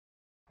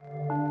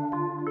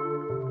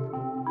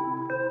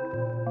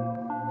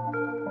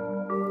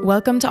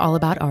Welcome to All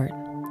About Art.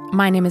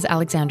 My name is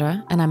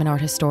Alexandra, and I'm an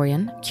art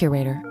historian,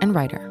 curator, and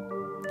writer.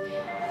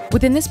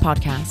 Within this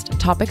podcast,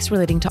 topics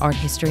relating to art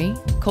history,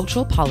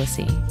 cultural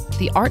policy,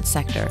 the art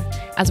sector,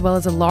 as well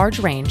as a large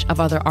range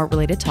of other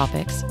art-related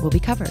topics will be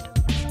covered.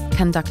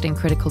 Conducting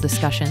critical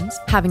discussions,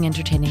 having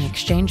entertaining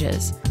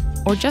exchanges,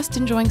 or just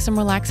enjoying some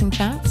relaxing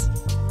chats,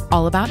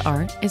 All About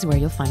Art is where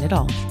you'll find it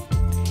all.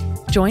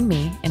 Join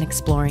me in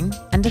exploring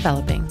and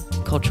developing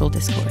cultural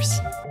discourse.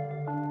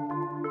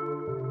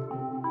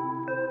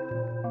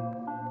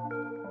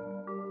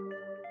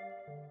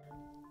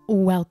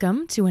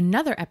 Welcome to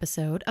another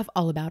episode of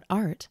All About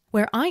Art,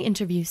 where I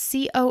interview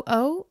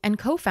COO and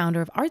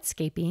co-founder of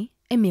Artscapy,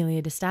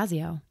 Emilia De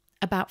Stasio,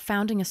 about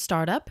founding a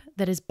startup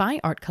that is by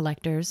art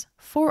collectors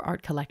for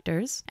art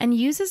collectors and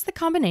uses the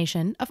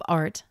combination of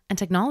art and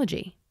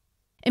technology.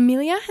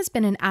 Emilia has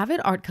been an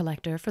avid art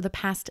collector for the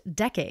past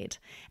decade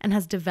and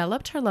has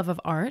developed her love of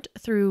art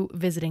through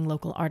visiting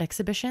local art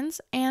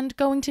exhibitions and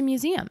going to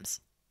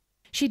museums.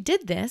 She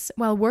did this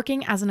while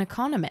working as an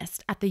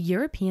economist at the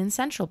European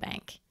Central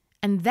Bank,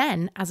 and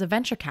then as a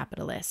venture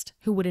capitalist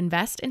who would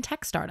invest in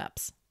tech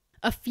startups.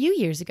 A few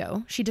years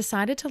ago, she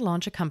decided to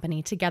launch a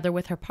company together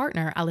with her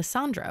partner,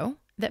 Alessandro,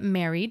 that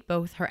married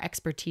both her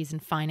expertise in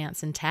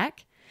finance and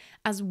tech,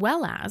 as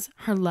well as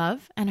her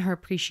love and her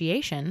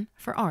appreciation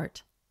for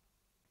art.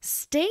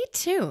 Stay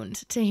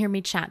tuned to hear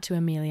me chat to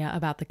Emilia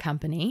about the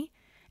company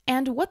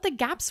and what the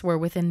gaps were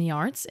within the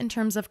arts in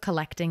terms of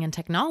collecting and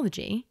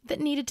technology that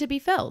needed to be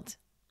filled.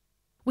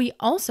 We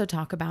also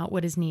talk about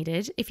what is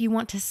needed if you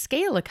want to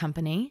scale a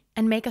company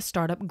and make a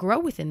startup grow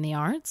within the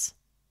arts,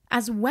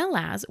 as well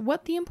as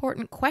what the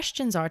important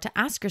questions are to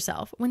ask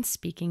yourself when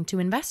speaking to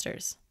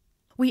investors.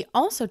 We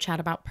also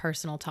chat about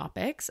personal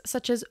topics,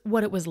 such as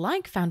what it was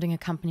like founding a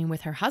company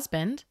with her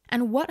husband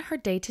and what her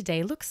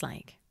day-to-day looks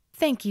like.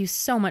 Thank you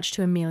so much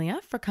to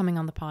Emilia for coming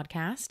on the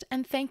podcast,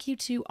 and thank you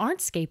to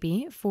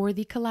Artscapy for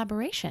the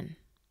collaboration.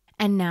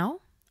 And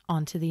now,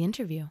 on to the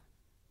interview.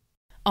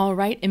 All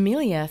right,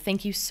 Emilia,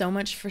 thank you so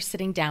much for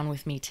sitting down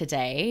with me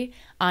today.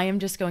 I am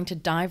just going to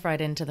dive right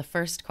into the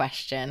first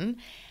question,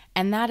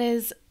 and that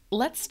is,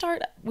 let's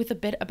start with a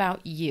bit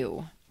about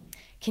you.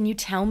 Can you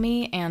tell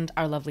me and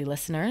our lovely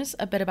listeners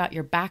a bit about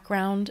your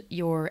background,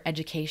 your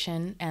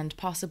education, and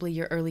possibly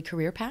your early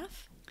career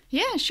path?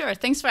 Yeah, sure.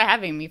 Thanks for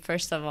having me,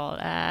 first of all.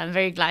 I'm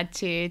very glad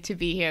to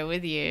be here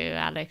with you,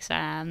 Alex.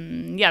 I've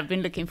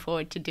been looking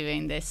forward to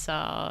doing this.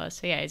 So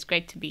it's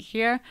great to be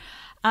here.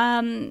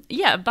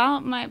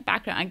 About my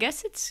background, I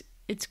guess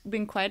it's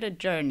been quite a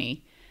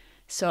journey.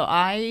 So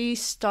I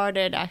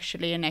started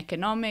actually in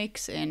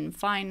economics, in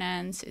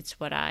finance. It's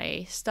what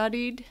I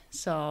studied.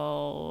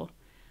 So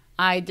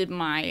I did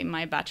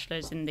my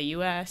bachelor's in the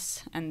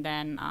US, and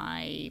then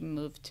I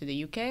moved to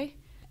the UK.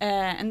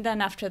 And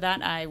then after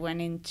that, I went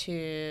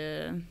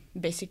into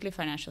basically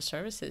financial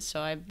services.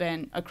 So I've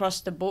been across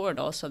the board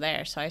also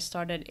there. So I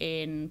started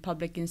in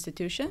public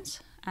institutions.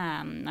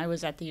 I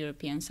was at the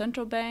European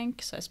Central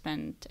Bank, so I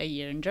spent a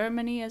year in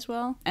Germany as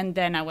well. And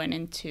then I went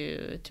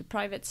into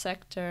private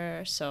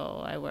sector,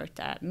 so I worked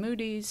at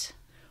Moody's,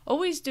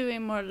 always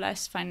doing more or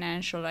less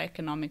financial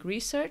economic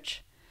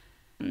research,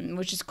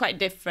 which is quite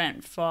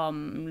different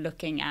from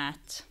looking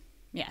at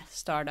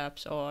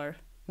startups or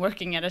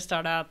working at a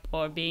startup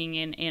or being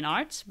in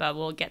arts, but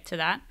we'll get to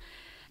that.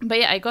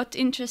 But I got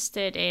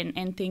interested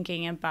in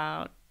thinking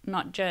about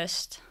not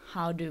just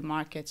how do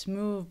markets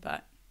move,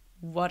 but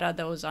what are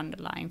those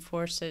underlying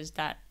forces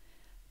that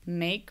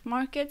make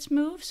markets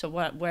move? So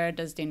where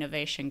does the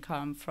innovation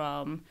come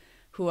from?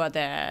 Who are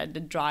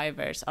the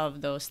drivers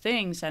of those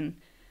things? And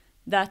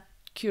that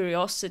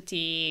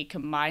curiosity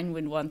combined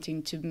with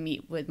wanting to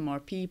meet with more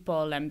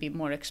people and be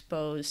more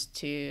exposed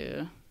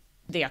to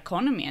the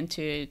economy and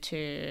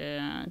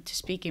to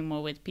speaking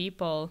more with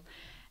people,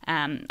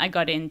 I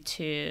got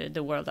into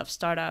the world of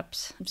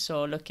startups,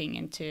 so looking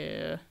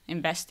into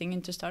investing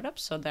into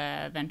startups, so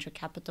the venture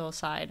capital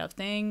side of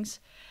things,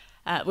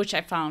 which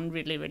I found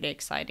really, really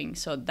exciting.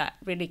 So that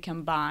really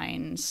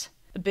combines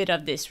a bit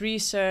of this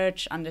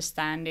research,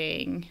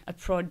 understanding a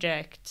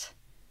project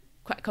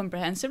quite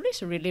comprehensively,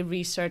 so really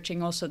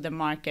researching also the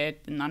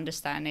market and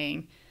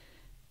understanding,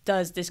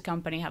 does this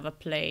company have a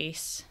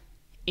place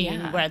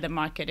in where the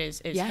market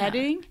is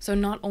heading. So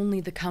not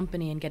only the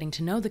company and getting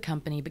to know the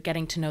company, but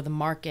getting to know the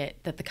market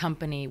that the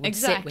company would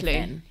sit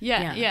within.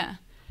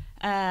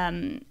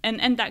 And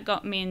that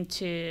got me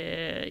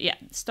into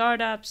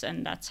startups,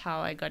 and that's how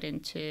I got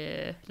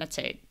into, let's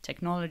say,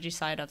 technology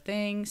side of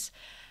things.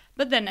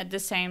 But then at the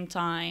same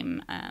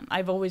time,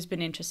 I've always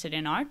been interested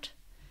in art.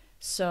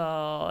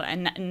 So,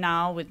 and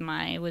now with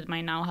my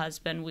now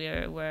husband,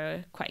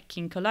 we're quite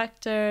keen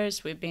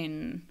collectors. We've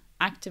been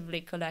actively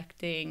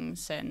collecting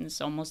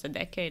since almost a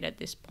decade at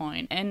this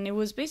point. And it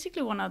was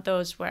basically one of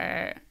those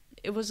where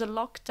it was a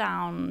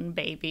lockdown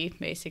baby,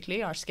 basically,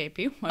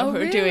 Artscapy, what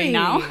we're doing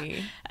now.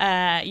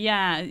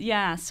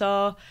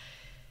 So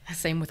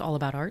Same with All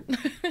About Art.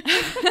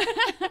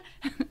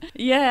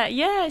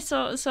 Yeah.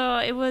 So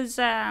it was,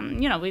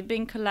 we've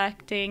been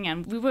collecting,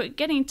 and we were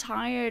getting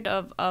tired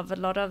of a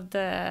lot of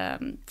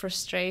the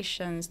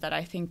frustrations that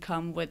I think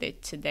come with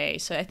it today.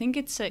 So I think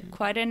it's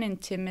quite an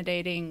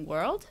intimidating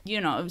world,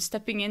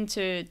 stepping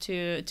into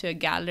a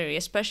gallery,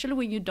 especially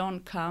when you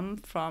don't come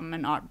from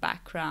an art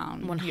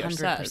background 100%,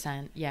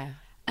 yourself. Yeah.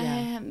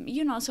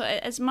 So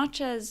as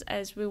much as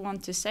we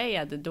want to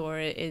say the door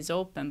is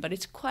open, but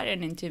it's quite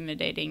an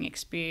intimidating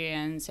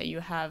experience, and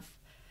you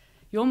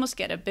almost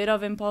get a bit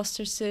of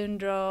imposter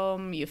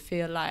syndrome. You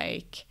feel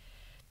like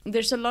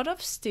there's a lot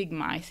of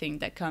stigma, I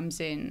think, that comes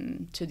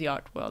in to the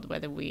art world,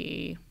 whether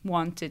we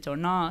want it or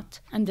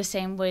not. And the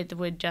same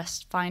with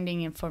just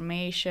finding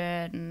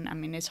information. I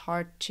mean, it's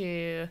hard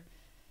to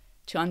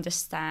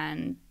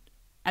understand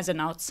as an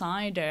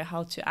outsider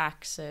how to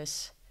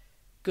access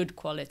good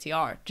quality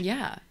art.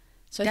 Yeah,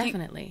 so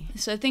definitely.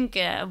 I think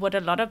what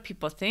a lot of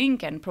people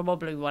think, and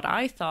probably what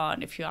I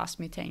thought if you asked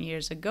me 10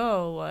 years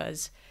ago,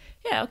 was,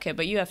 yeah, okay,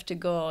 but you have to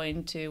go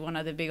into one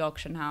of the big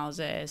auction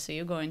houses, so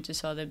you go into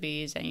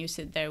Sotheby's and you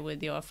sit there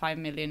with your 5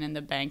 million in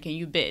the bank and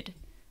you bid.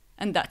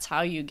 And that's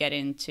how you get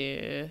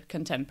into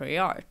contemporary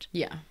art.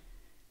 Yeah.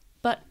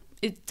 But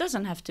it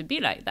doesn't have to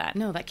be like that.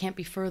 No, that can't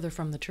be further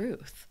from the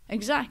truth.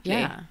 Exactly.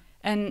 Yeah.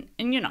 And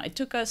it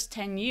took us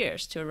 10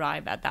 years to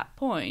arrive at that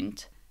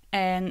point.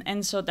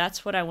 And so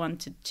that's what we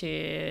wanted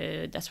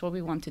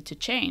to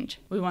change.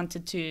 We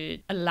wanted to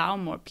allow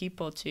more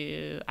people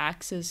to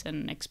access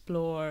and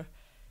explore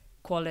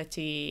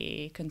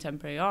quality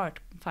contemporary art,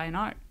 fine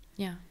art.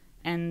 Yeah.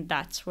 And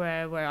that's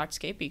where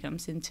Artscapy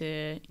comes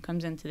into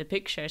the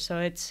picture. So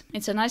it's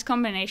a nice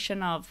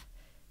combination of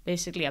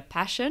basically a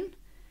passion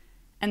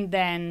and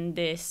then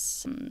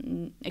this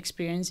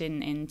experience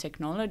in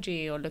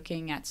technology, or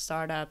looking at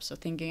startups, or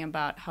thinking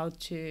about how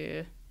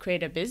to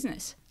create a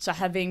business. So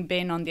having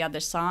been on the other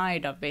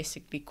side of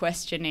basically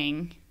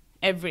questioning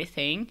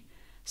everything.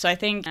 So I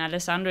think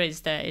Alessandro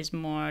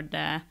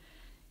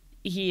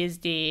he is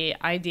the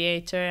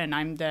ideator, and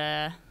I'm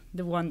the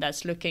one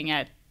that's looking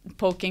at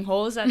poking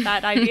holes at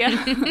that idea.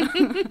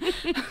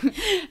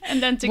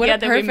 And then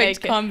together we make a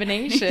perfect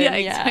combination. Yeah,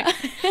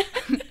 exactly.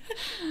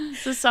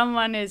 So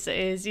someone is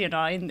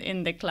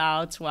in the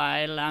clouds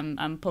while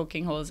I'm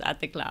poking holes at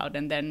the cloud,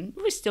 and then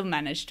we still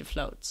manage to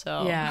float.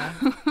 So yeah.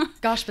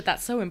 Gosh, but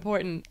that's so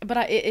important.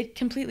 But it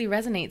completely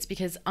resonates,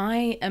 because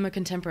I am a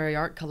contemporary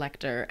art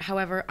collector.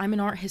 However, I'm an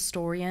art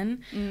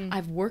historian.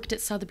 I've worked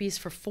at Sotheby's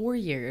for 4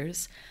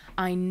 years.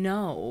 I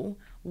know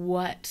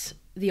what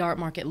the art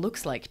market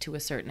looks like to a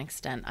certain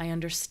extent. I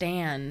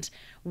understand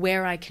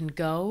where I can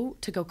go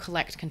to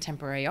collect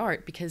contemporary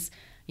art, because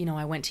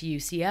I went to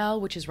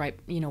UCL, which is right,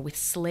 with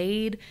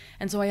Slade.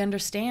 And so I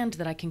understand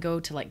that I can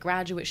go to like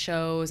graduate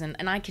shows,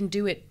 and I can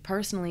do it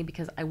personally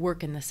because I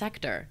work in the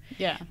sector.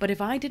 Yeah. But if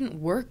I didn't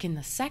work in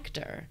the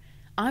sector,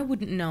 I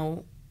wouldn't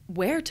know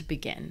where to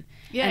begin.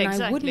 Yeah, and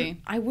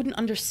exactly. I wouldn't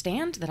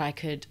understand that I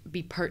could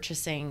be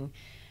purchasing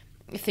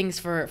things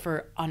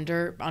for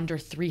under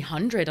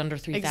 300, under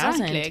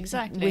 3,000.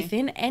 Exactly.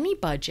 Within any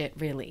budget,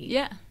 really.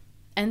 Yeah.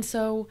 And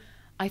so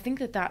I think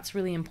that that's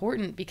really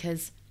important,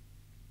 because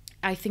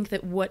I think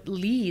that what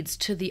leads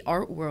to the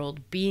art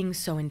world being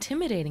so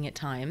intimidating at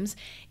times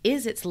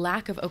is its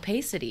lack of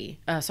opacity.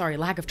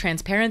 Lack of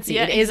transparency.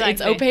 Yeah,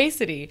 It's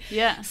opacity.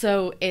 Yeah.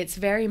 So it's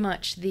very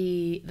much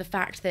the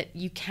fact that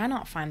you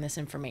cannot find this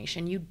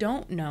information. You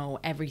don't know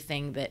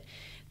everything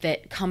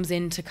that comes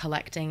into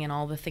collecting and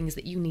all the things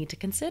that you need to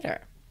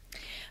consider.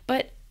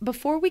 But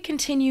before we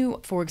continue,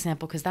 for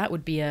example, because that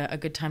would be a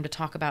good time to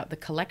talk about the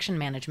collection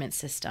management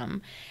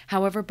system.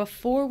 However,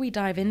 before we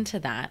dive into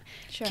that,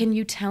 Sure. Can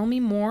you tell me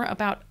more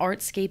about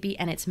Artscapy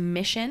and its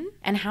mission?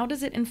 And how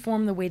does it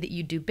inform the way that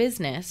you do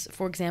business,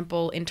 for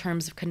example, in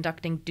terms of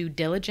conducting due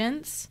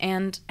diligence?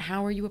 And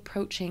how are you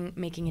approaching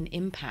making an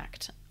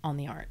impact on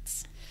the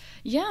arts?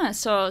 Yeah,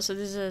 so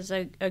this is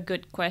a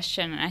good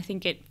question. And I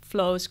think it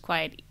flows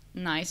quite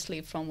nicely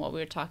from what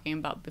we were talking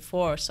about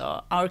before.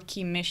 So our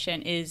key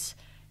mission is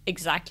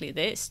exactly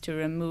this, to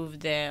remove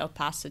the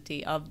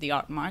opacity of the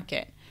art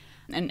market,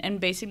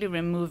 and basically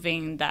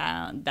removing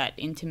that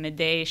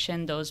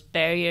intimidation, those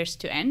barriers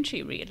to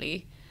entry,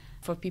 really,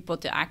 for people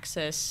to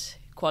access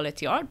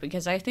quality art.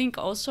 Because I think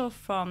also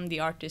from the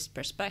artist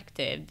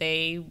perspective,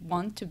 they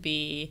want to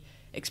be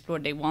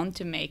explored, they want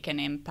to make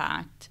an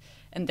impact,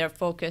 and they're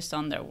focused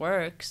on their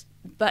works.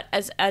 But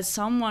as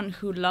someone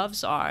who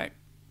loves art,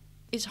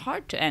 it's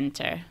hard to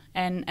enter,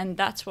 and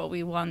that's what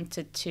we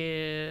wanted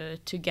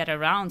to get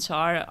around. So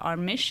our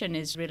mission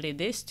is really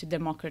this, to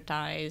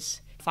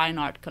democratize fine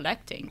art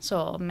collecting,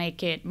 so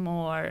make it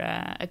more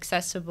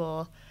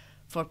accessible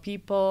for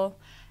people.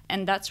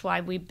 And that's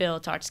why we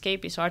built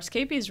Artscapy. So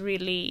Artscapy is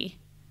really,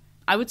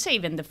 I would say,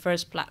 even the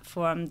first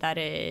platform that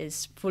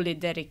is fully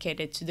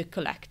dedicated to the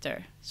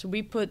collector. So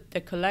we put the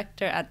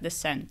collector at the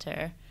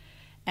center,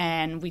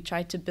 and we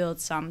try to build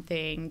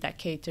something that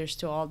caters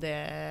to all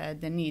the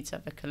needs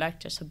of a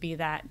collector. So be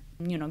that,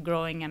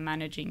 growing and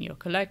managing your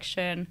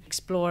collection,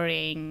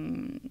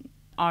 exploring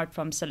art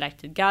from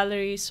selected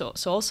galleries. So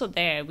also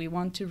there, we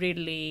want to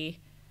really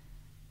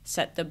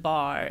set the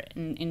bar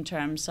in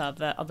terms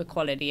of a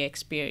quality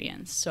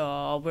experience.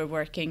 So we're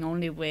working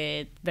only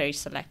with very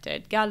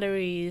selected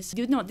galleries.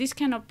 These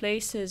kind of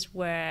places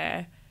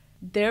where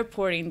they're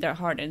pouring their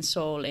heart and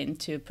soul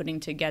into putting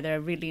together a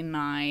really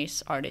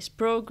nice artist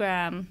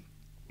program,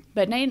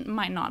 but they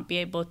might not be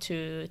able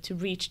to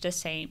reach the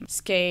same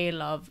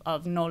scale of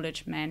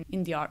acknowledgement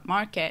in the art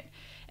market.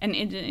 And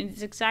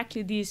it's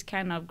exactly these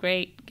kind of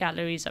great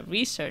galleries of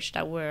research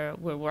that we're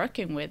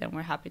working with, and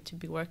we're happy to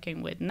be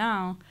working with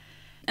now.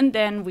 And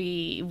then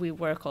we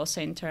work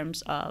also in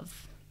terms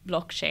of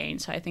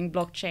blockchain. So I think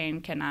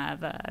blockchain can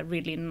have a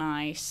really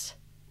nice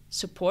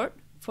support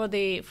for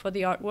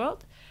the art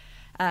world.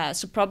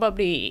 So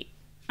probably,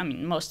 I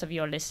mean, most of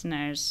your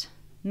listeners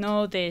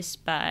know this,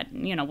 but,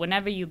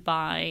 whenever you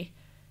buy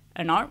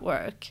an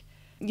artwork,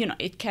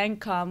 it can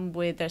come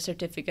with a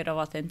certificate of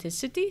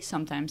authenticity.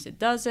 Sometimes it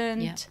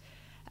doesn't.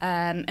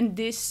 Yeah. And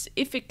this,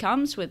 if it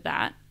comes with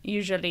that,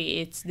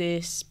 usually it's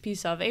this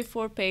piece of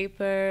A4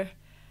 paper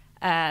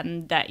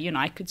that,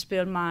 I could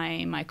spill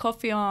my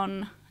coffee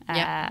on.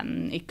 Yeah.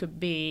 It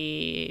could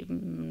be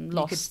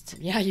lost.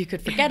 You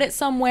could forget it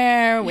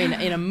somewhere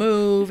in a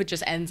move. It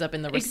just ends up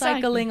in the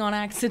recycling on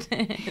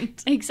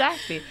accident.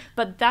 Exactly.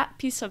 But that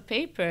piece of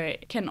paper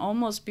can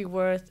almost be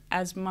worth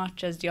as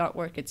much as the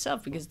artwork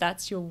itself, because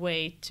that's your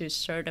way to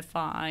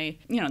certify,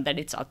 that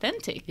it's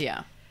authentic.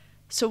 Yeah.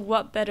 So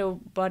what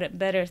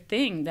better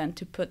thing than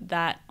to put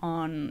that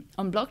on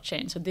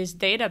blockchain? So this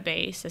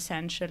database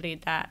essentially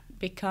that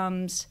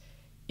becomes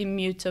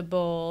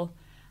immutable,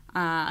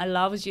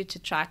 allows you to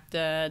track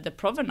the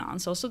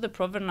provenance. Also, the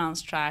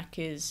provenance track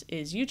is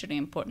hugely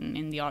important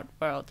in the art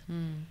world.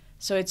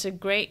 So it's a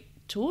great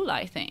tool,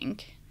 I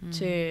think,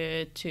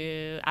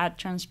 to add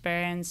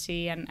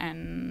transparency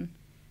and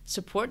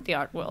support the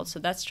art world. So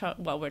that's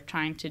what we're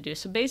trying to do.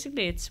 So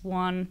basically, it's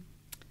one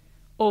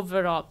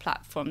overall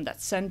platform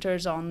that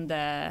centers on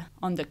the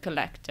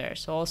collector.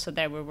 So also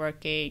there we're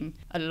working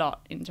a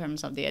lot in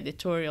terms of the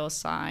editorial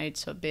side.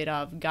 So a bit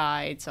of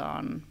guides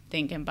on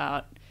thinking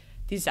about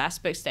these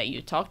aspects that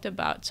you talked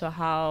about. So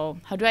how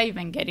do I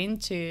even get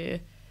into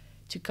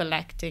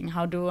collecting?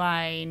 How do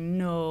I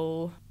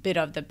know a bit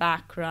of the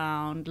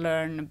background,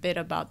 learn a bit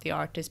about the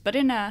artist, but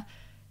in a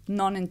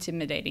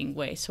non-intimidating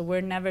way? So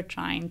we're never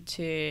trying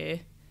to...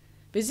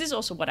 This is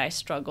also what I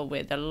struggle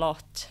with a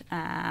lot,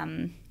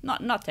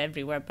 not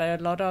everywhere, but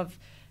a lot of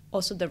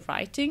also the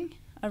writing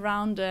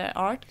around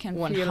art can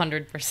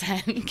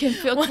 100% can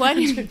feel quite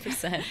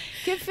 100%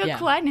 can feel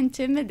quite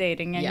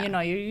intimidating, and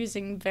you're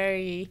using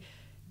very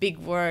big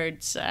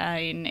words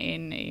and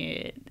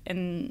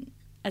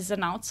as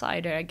an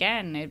outsider,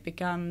 again, it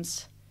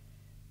becomes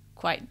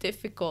quite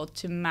difficult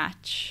to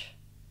match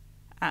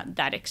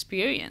that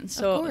experience.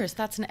 So, of course,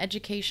 that's an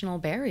educational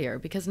barrier,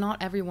 because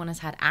not everyone has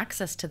had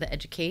access to the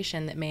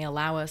education that may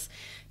allow us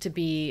to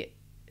be,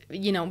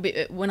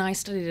 when I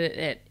studied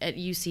it at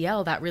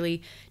UCL, that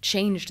really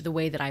changed the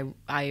way that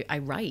I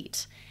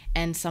write.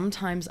 And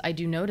sometimes I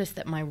do notice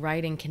that my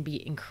writing can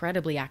be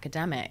incredibly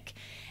academic.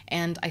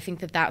 And I think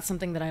that that's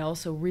something that I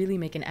also really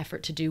make an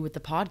effort to do with the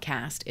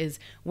podcast, is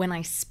when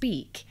I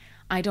speak,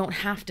 I don't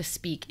have to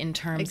speak in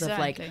terms of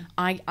like,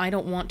 I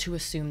don't want to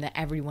assume that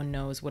everyone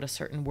knows what a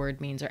certain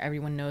word means or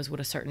everyone knows what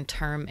a certain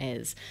term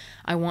is.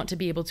 I want to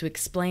be able to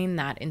explain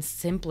that in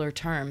simpler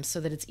terms so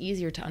that it's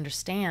easier to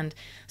understand,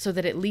 so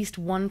that at least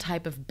one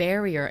type of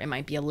barrier, it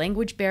might be a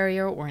language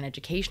barrier or an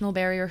educational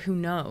barrier, who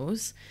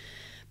knows,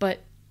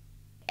 but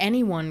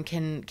anyone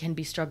can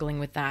be struggling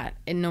with that,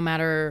 and no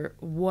matter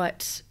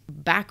what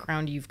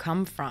background you've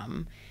come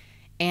from.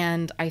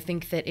 And I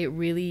think that it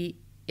really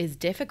is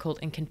difficult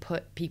and can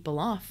put people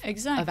off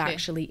of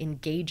actually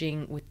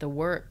engaging with the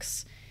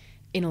works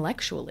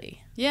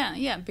intellectually.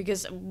 Yeah,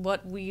 because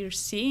what we're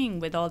seeing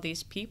with all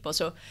these people,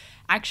 so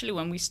actually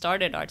when we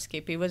started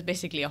Artscapy, it was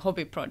basically a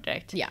hobby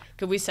project. Yeah.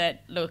 Because we said,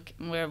 look,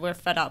 we're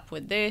fed up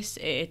with this.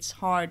 It's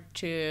hard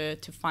to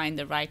find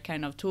the right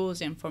kind of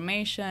tools,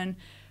 information.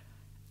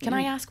 Can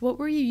I ask, what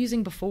were you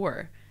using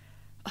before?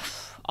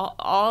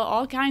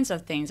 All kinds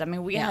of things. I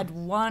mean, we had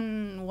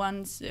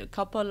a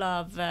couple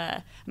of,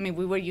 we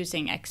were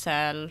using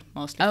Excel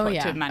mostly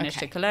to manage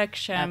the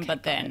collection,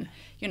 but then,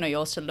 you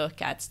also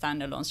look at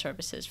standalone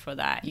services for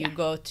that. You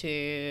go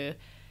to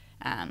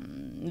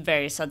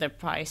various other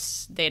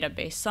price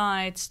database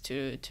sites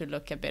to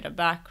look a bit of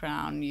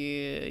background.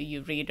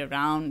 You read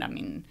around,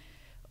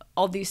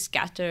 all these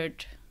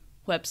scattered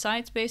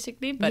websites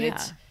basically, but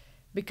it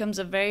becomes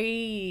a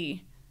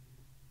very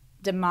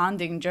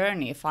demanding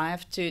journey. If I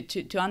have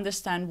to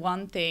understand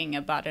one thing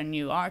about a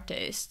new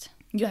artist,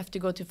 you have to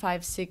go to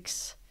 5,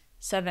 6,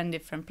 7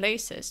 different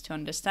places to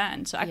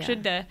understand. So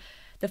actually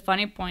the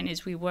funny point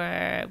is we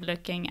were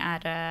looking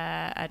at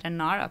a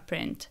Nara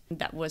print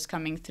that was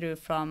coming through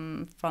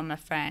from a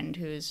friend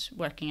who's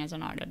working as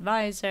an art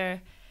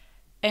advisor,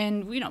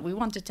 and we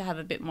wanted to have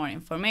a bit more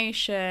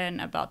information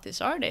about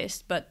this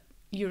artist, but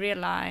you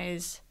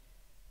realize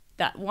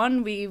that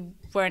one, we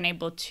weren't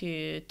able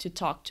to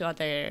talk to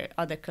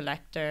other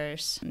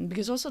collectors,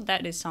 because also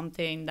that is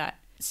something that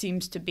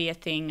seems to be a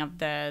thing of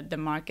the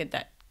market,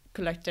 that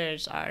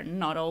collectors are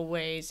not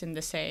always in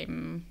the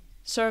same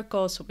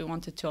circle. So we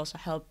wanted to also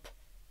help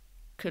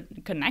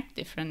connect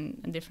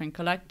different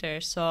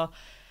collectors. So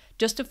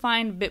just to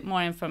find a bit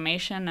more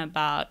information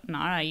about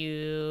Nara,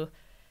 you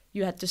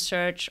had to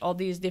search all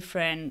these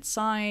different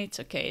sites.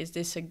 Okay, is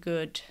this a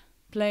good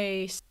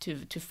place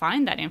to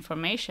find that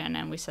information?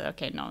 And we said,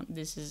 okay, no,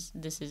 this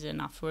is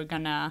enough. We're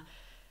gonna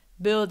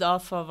build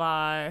off of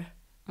our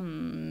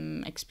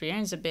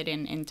experience a bit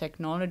in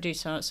technology,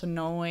 so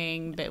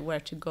knowing a bit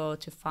where to go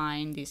to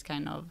find these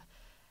kind of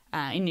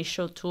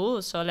initial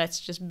tools. So let's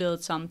just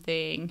build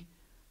something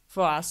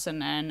for us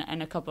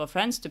and a couple of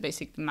friends to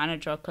basically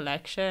manage our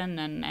collection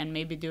and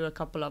maybe do a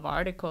couple of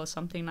articles,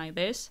 something like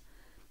this.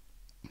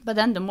 But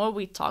then the more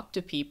we talked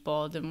to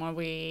people, the more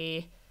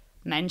we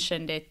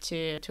mentioned it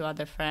to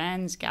other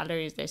friends,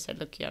 galleries, they said,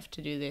 look, you have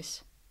to do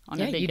this on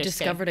a bigger scale. Yeah, you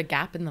discovered a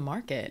gap in the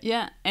market.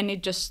 Yeah, and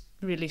it just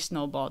really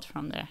snowballed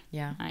from there.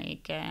 Yeah.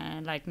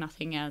 Like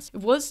nothing else.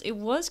 It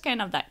was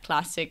kind of that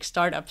classic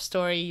startup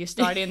story. You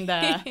start in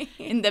the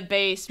in the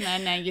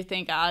basement and you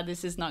think,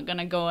 this is not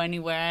gonna go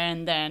anywhere,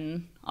 and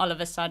then all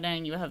of a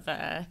sudden you have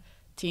a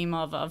team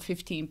of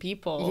 15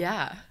 people.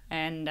 Yeah.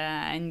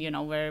 And you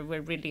know,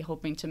 we're really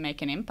hoping to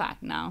make an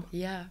impact now.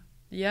 Yeah.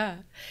 Yeah.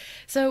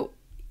 So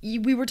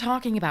we were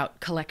talking about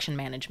collection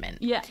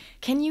management. Yeah.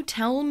 Can you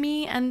tell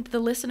me and the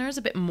listeners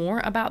a bit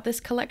more about this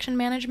collection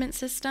management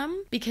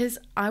system? Because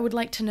I would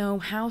like to know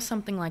how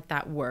something like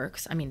that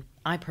works. I mean,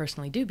 I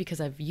personally do because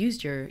I've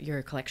used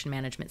your collection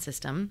management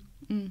system.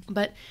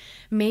 But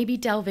maybe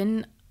delve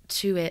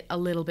into it a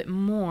little bit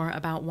more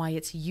about why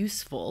it's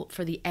useful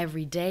for the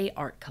everyday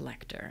art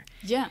collector.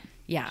 Yeah.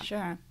 Yeah.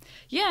 Sure.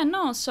 Yeah,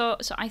 no, so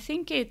I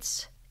think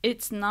it's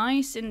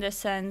nice in the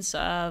sense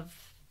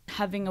of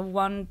having a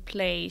one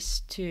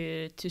place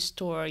to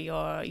store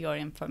your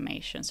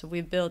information. So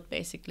we built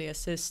basically a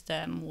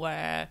system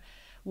where,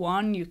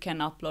 one, you can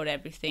upload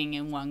everything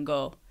in one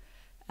go.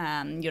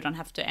 You don't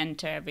have to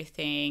enter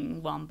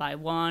everything one by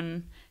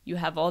one. You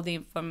have all the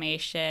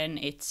information.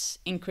 It's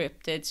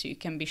encrypted, so you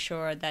can be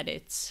sure that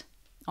it's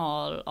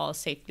all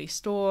safely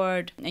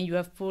stored, and you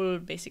have full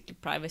basically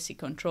privacy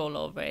control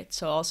over it.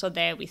 So also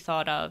there we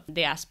thought of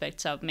the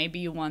aspects of maybe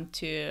you want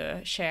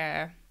to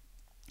share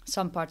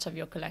some parts of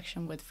your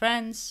collection with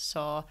friends,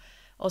 so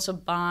also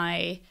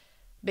buy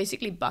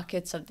basically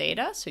buckets of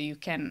data, so you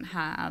can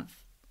have,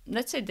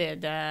 let's say,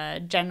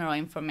 the general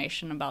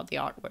information about the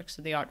artwork,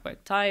 so the artwork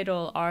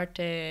title,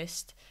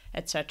 artist,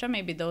 etc.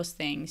 Maybe those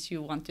things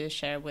you want to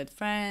share with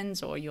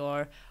friends or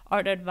your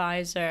art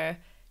advisor,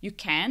 you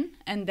can,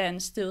 and then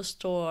still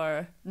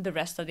store the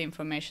rest of the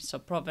information, so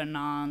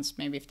provenance,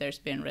 maybe if there's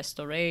been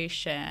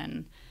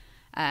restoration,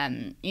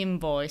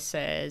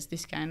 invoices,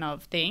 this kind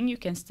of thing, you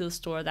can still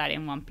store that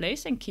in one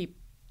place and keep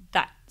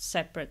that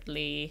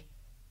separately,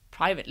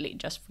 privately,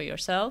 just for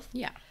yourself.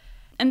 Yeah.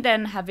 And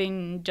then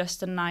having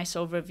just a nice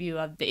overview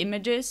of the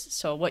images.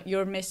 So what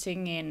you're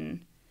missing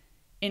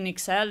in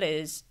Excel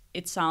is,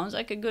 it sounds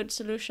like a good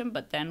solution,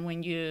 but then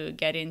when you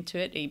get into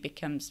it, it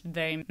becomes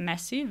very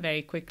messy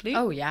very quickly.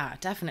 Oh yeah,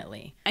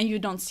 definitely. And you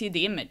don't see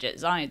the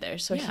images either.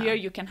 So here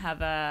you can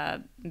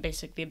have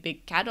basically a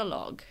big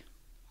catalog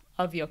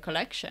of your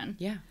collection.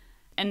 Yeah.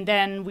 And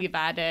then we've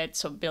added,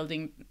 so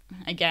building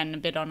again a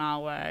bit on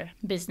our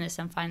business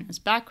and finance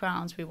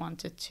backgrounds, we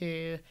wanted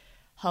to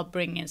help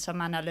bring in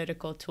some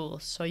analytical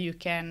tools so you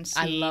can see.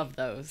 I love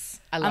those.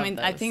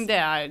 I think they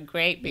are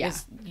great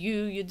because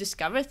you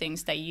discover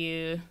things that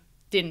you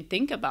didn't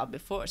think about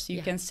before. So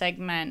you can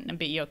segment a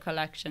bit your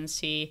collection,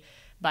 see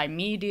by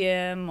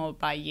medium or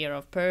by year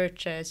of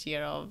purchase,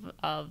 year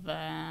of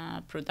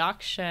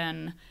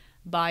production,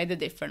 by the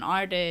different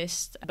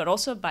artists, but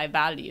also by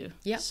value.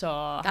 Yeah,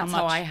 so that's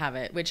how I have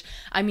it. Which,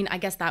 I mean, I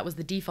guess that was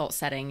the default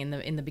setting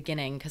in the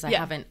beginning, because I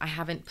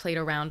haven't played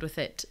around with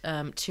it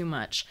too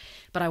much.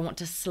 But I want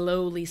to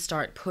slowly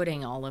start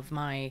putting all of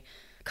my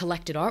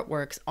collected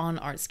artworks on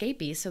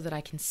Artscapy so that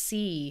I can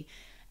see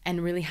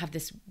and really have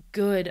this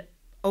good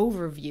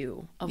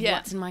overview of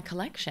what's in my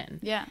collection.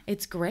 Yeah,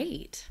 it's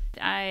great.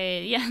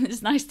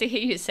 It's nice to hear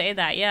you say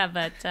that. Yeah,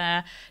 but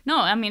no,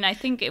 I mean, I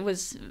think it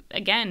was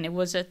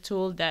a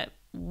tool that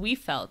we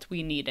felt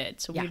we needed,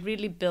 so we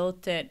really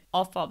built it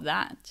off of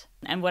that.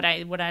 And what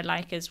I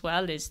like as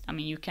well is, I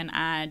mean, you can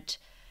add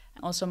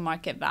also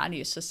market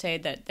value. So say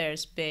that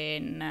there's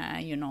been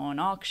an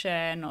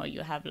auction, or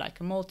you have like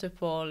a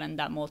multiple, and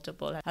that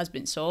multiple has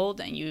been sold,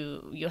 and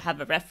you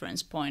have a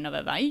reference point of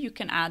a value. You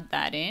can add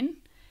that in,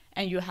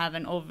 and you have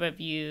an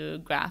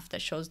overview graph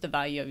that shows the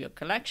value of your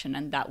collection,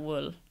 and that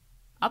will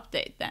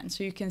update then.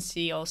 So you can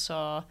see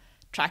also,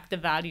 track the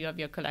value of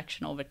your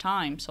collection over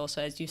time. So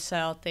also as you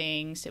sell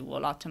things, it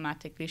will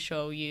automatically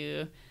show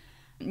you,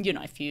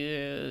 if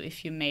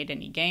you made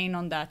any gain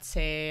on that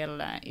sale,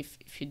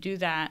 if you do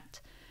that.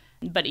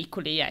 But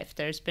equally, if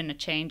there's been a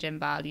change in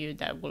value,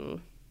 that will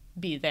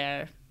be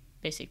there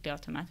basically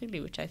automatically,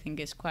 which I think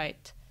is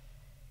quite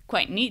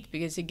quite neat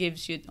because it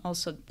gives you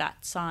also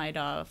that side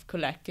of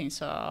collecting.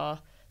 So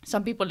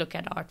some people look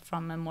at art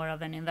from a more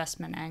of an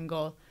investment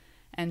angle,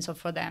 and so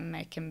for them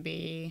it can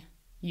be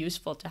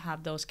useful to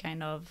have those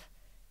kind of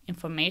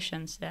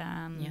informations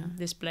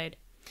displayed.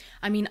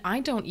 I mean,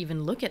 I don't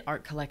even look at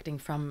art collecting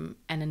from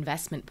an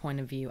investment point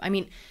of view. I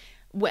mean,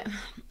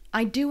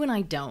 I do and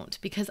I don't,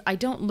 because I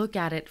don't look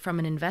at it from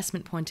an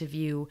investment point of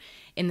view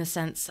in the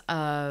sense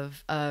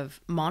of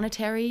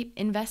monetary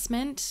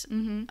investment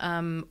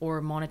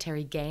or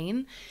monetary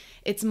gain.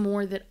 It's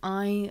more that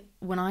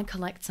when I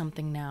collect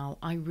something now,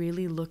 I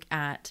really look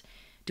at,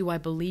 do I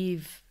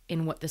believe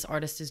in what this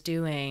artist is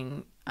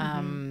doing?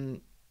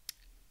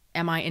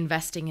 Am I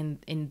investing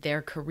in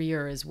their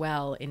career as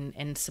well,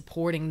 in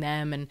supporting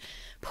them and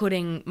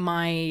putting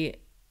my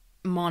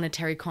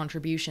monetary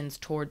contributions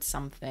towards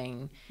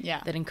something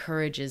that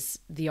encourages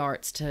the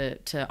arts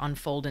to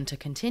unfold and to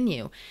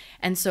continue?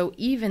 And so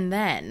even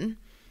then,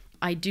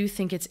 I do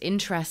think it's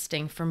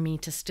interesting for me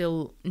to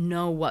still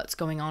know what's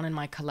going on in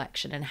my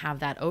collection and have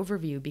that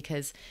overview,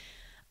 because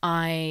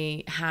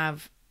I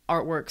have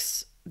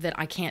artworks that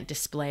I can't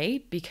display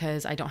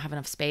because I don't have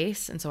enough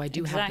space, and so I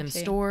do have them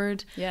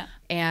stored. Yeah.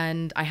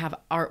 And I have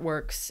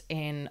artworks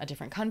in a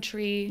different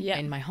country,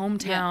 in my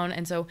hometown,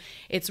 and so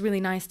it's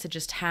really nice to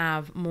just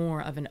have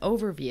more of an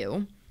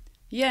overview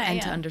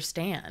to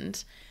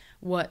understand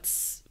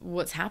what's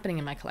happening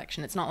in my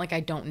collection. It's not like I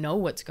don't know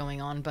what's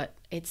going on, but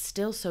it's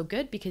still so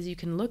good because you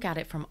can look at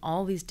it from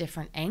all these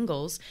different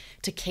angles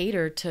to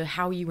cater to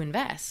how you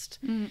invest.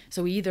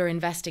 So either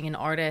investing in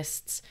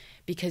artists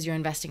because you're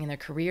investing in their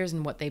careers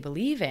and what they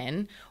believe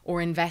in,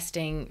 or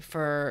investing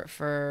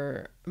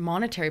for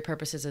monetary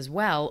purposes as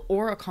well,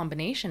 or a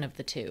combination of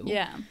the two.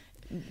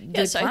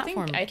 So I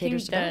think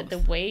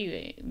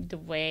the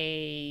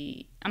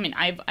way I mean,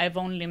 I've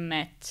only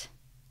met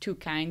two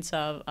kinds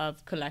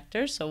of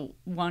collectors. So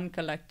one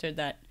collector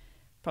that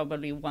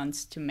probably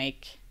wants to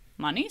make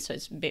money, so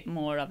it's a bit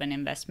more of an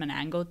investment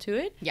angle to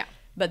it.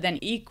 But then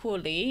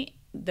equally,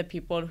 the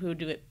people who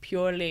do it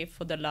purely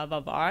for the love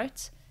of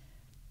art,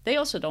 they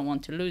also don't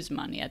want to lose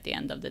money at the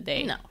end of the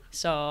day. No.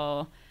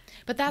 So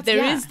but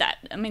there is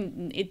that. I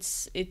mean,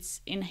 it's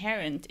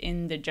inherent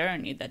in the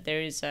journey that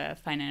there is a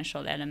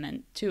financial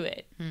element to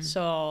it.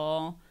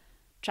 So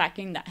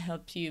tracking that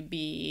helps you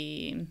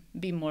be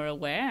more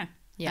aware.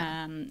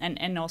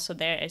 And also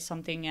there is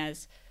something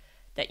as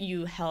that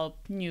you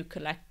help new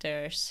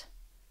collectors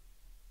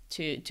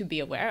to be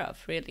aware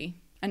of,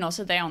 really. And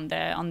also there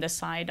on the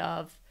side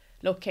of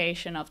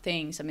location of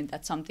things, I mean,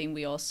 that's something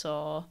we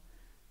also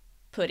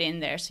put in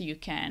there, so you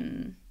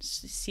can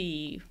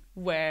see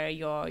where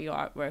your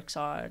artworks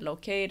are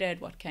located,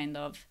 what kind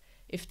of,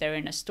 if they're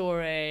in a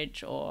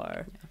storage,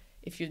 or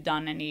if you've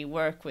done any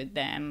work with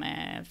them,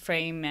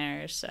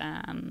 framers,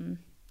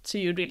 so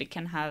you really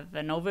can have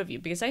an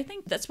overview. Because I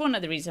think that's one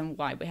of the reasons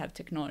why we have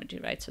technology,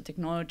 right? So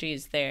technology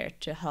is there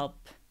to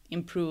help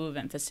improve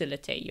and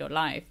facilitate your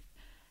life,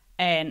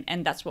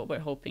 and that's what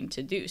we're hoping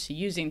to do. So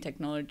using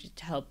technology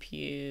to help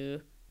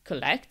you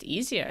collect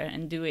easier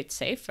and do it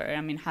safer.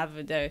 I mean, have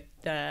the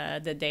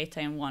data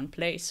in one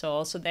place. So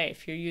also there,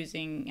 if you're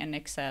using an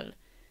Excel,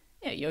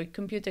 your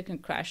computer can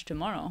crash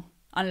tomorrow,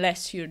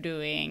 unless you're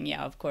doing,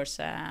 of course,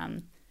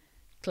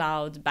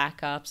 cloud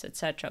backups,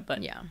 etc.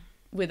 But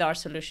with our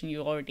solution,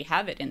 you already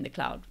have it in the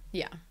cloud.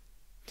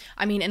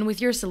 I mean, and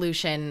with your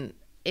solution,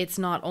 it's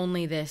not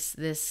only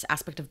this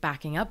aspect of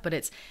backing up, but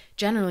it's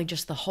generally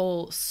just the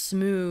whole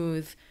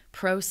smooth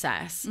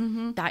process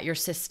that your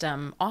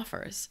system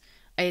offers.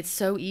 It's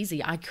so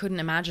easy. I couldn't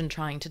imagine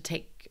trying to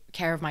take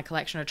care of my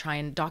collection or try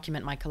and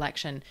document my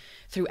collection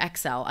through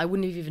Excel. I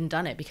wouldn't have even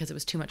done it because it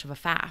was too much of a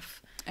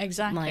faff.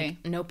 Exactly.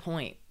 Like, no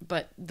point.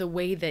 But the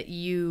way that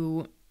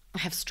you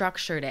have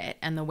structured it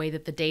and the way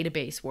that the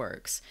database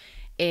works,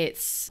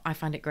 I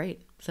find it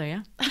great. So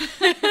yeah.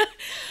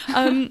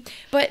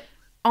 But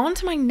on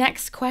to my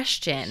next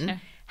question.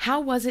 Sure.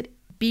 How was it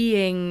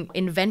being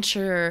in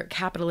venture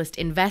capitalist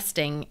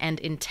investing and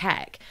in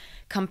tech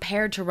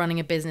compared to running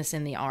a business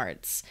in the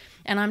arts?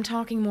 And I'm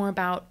talking more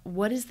about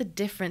what is the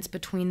difference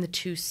between the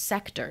two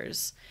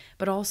sectors,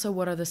 but also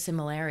what are the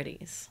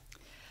similarities?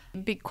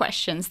 Big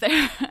questions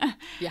there.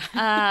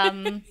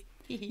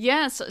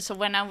 So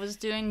when I was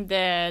doing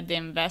the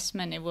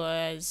investment, it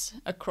was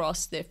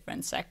across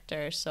different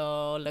sectors.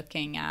 So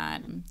looking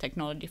at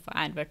technology for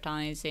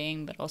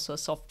advertising, but also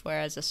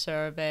software as a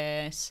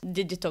service,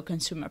 digital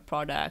consumer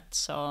products.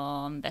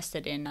 So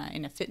invested in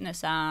a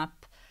fitness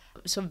app.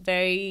 So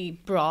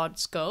very broad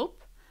scope.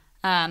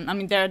 I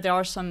mean, there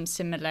are some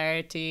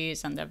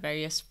similarities, and there are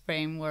various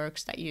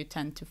frameworks that you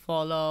tend to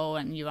follow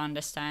and you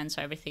understand.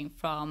 So everything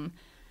from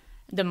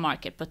the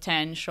market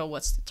potential,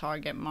 what's the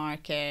target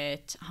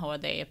market, how are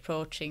they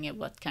approaching it,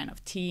 what kind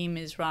of team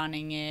is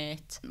running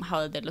it, how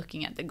are they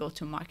looking at the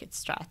go-to-market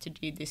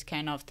strategy, this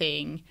kind of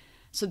thing.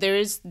 So there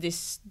is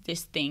this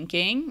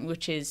thinking,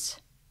 which is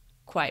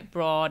quite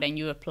broad, and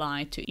you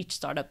apply to each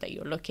startup that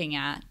you're looking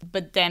at.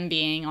 But then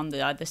being on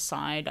the other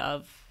side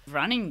of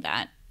running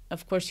that,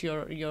 of course,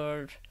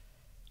 you're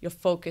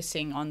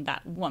focusing on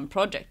that one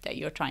project that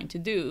you're trying to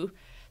do.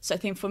 So I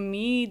think for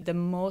me, the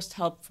most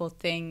helpful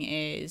thing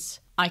is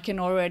I can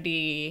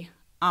already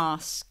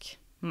ask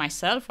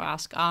myself or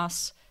ask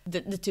us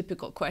the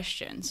typical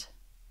questions.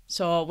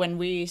 So when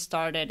we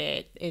started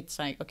it, it's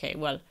like, okay,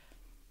 well,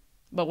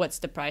 but what's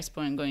the price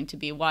point going to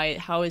be?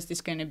 How is this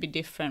going to be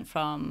different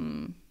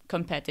from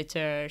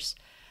competitors?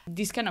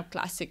 These kind of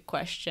classic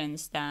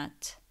questions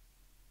that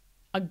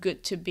are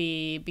good to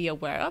be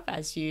aware of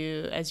as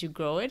you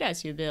grow it,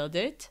 as you build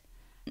it.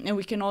 And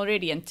we can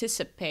already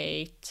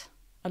anticipate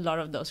a lot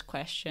of those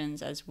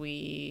questions as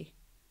we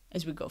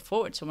go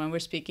forward. So when we're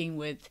speaking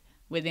with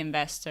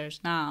investors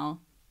now,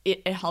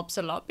 it helps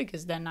a lot,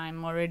 because then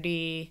I'm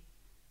already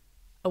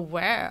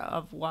aware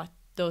of what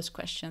those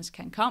questions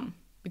can come,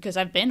 because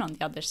I've been on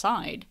the other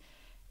side,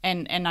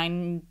 and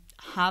I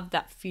have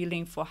that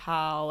feeling for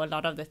how a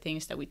lot of the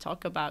things that we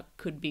talk about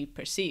could be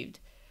perceived.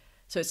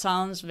 So it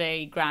sounds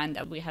very grand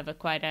that we have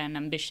quite an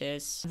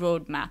ambitious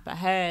roadmap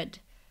ahead,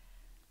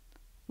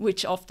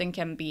 which often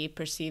can be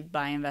perceived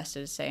by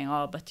investors saying,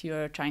 "Oh, but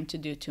you're trying to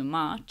do too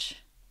much."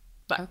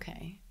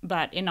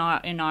 But in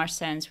our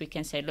sense, we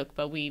can say, "Look,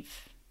 but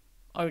we've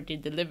already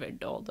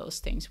delivered all those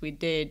things. We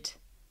did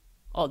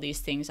all these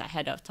things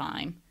ahead of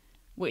time,"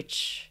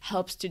 which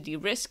helps to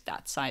de-risk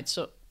that side.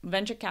 So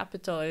venture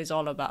capital is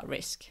all about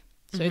risk.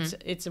 So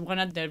it's one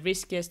of the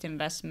riskiest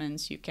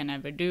investments you can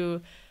ever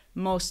do.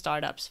 Most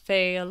startups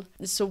fail.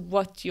 So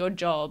what your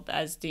job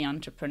as the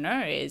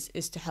entrepreneur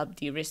is to help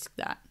de-risk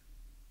that.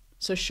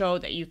 So show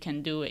that you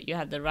can do it. You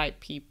have the right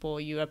people.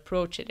 You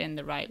approach it in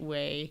the right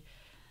way.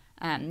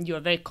 You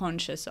are very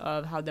conscious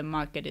of how the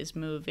market is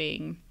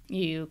moving.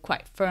 You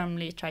quite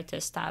firmly try to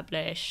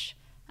establish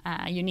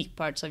unique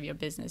parts of your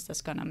business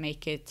that's going to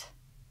make it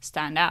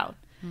stand out.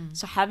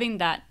 So having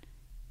that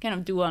kind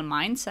of dual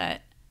mindset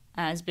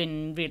has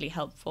been really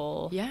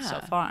helpful so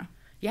far.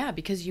 Yeah,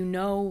 because you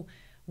know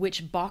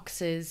which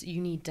boxes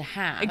you need to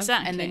have.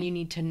 Exactly. And then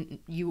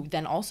you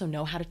then also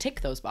know how to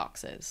tick those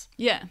boxes.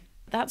 Yeah.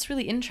 That's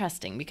really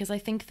interesting, because I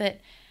think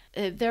that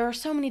there are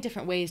so many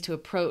different ways to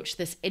approach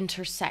this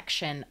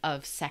intersection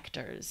of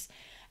sectors.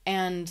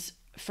 And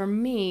for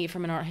me,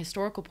 from an art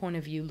historical point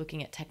of view,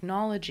 looking at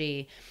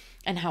technology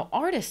and how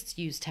artists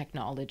use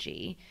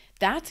technology,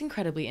 that's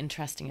incredibly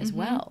interesting as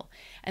well.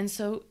 And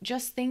so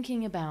just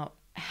thinking about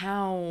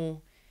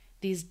how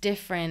these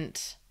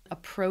different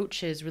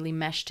approaches really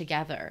mesh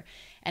together,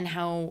 and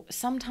how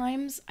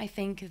sometimes I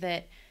think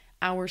that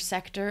our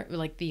sector,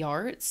 like the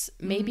arts,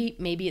 maybe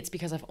it's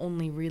because I've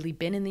only really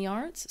been in the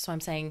arts, so I'm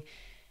saying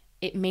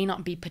it may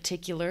not be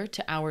particular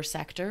to our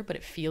sector, but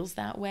it feels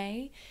that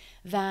way,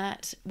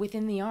 that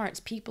within the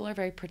arts, people are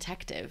very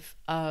protective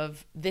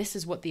of, this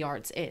is what the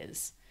arts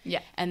is.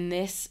 Yeah. And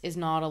this is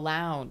not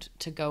allowed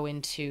to go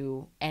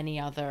into any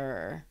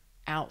other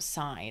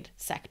outside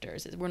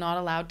sectors. We're not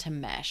allowed to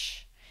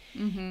mesh.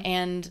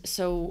 And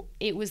so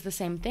it was the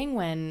same thing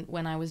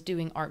when I was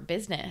doing art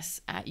business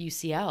at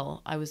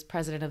UCL. I was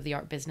president of the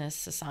Art Business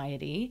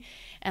Society,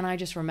 and I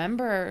just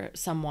remember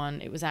someone,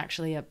 it was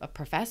actually a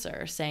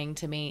professor, saying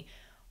to me,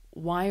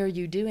 "Why are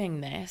you doing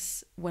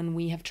this when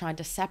we have tried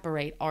to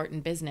separate art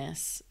and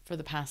business for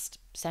the past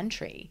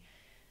century?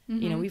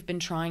 You know, we've been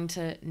trying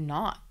to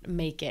not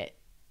make it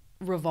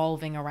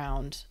revolving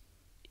around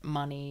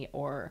money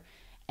or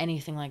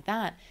anything like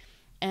that."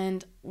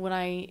 And what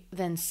I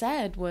then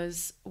said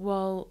was,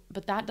 well,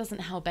 but that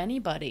doesn't help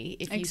anybody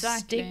if you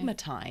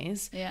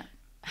stigmatize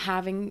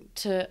having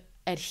to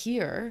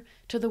adhere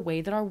to the way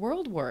that our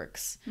world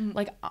works.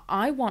 Like,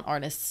 I want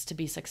artists to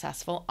be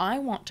successful. I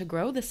want to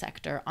grow the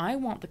sector. I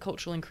want the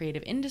cultural and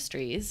creative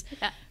industries,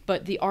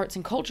 but the arts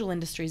and cultural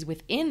industries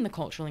within the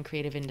cultural and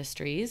creative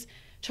industries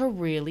to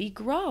really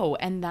grow.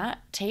 And that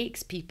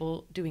takes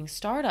people doing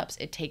startups.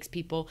 It takes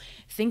people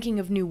thinking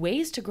of new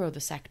ways to grow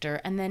the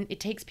sector. And then it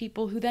takes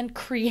people who then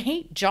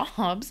create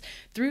jobs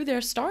through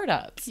their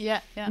startups,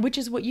 which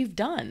is what you've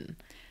done.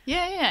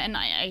 Yeah. And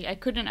I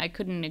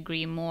couldn't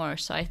agree more.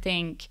 So I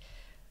think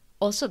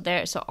also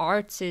so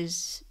arts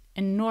is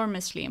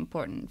enormously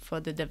important for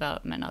the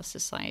development of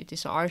society.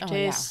 So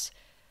artists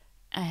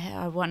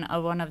are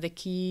one of the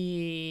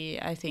key,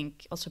 I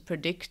think, also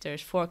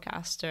predictors,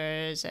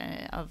 forecasters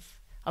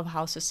of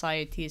how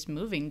society is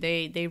moving.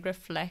 They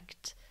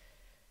reflect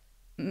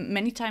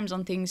many times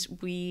on things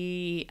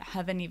we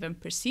haven't even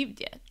perceived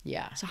yet.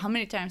 Yeah. So how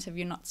many times have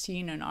you not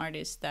seen an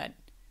artist that,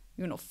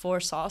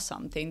 foresaw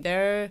something?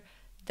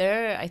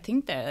 I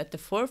think they're at the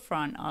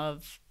forefront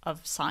of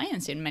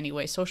science in many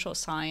ways, social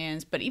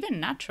science, but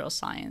even natural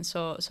science.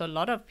 So a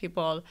lot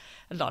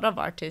of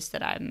artists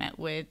that I've met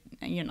with,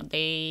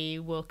 they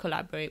will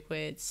collaborate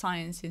with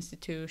science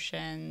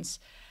institutions.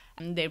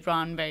 They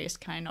run various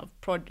kind of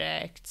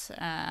projects,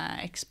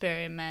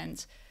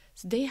 experiments.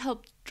 So they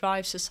help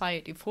drive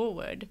society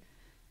forward.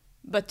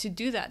 But to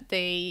do that,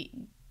 they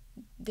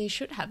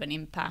should have an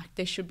impact.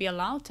 They should be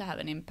allowed to have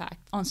an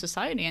impact on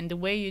society. And the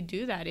way you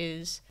do that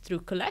is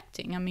through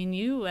collecting. I mean,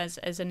 you as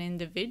an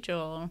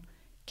individual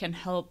can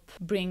help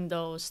bring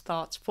those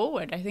thoughts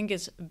forward. I think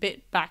it's a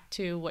bit back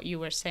to what you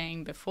were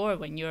saying before,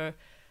 when you're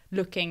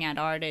looking at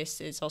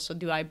artists is also,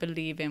 do I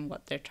believe in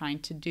what they're trying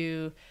to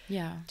do?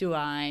 Yeah. Do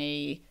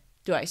I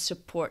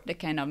support the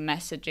kind of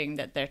messaging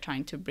that they're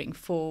trying to bring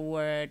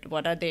forward?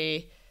 What are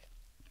they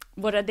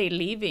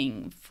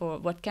leaving for?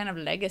 What kind of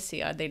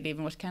legacy are they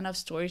leaving? What kind of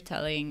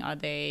storytelling are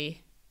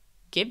they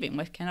giving?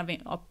 What kind of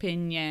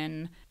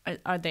opinion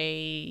are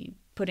they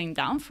putting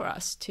down for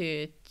us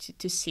to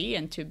see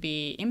and to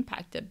be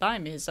impacted by?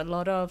 Because a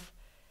lot of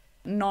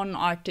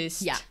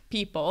non-artist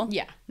people,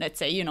 let's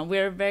say,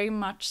 we're very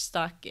much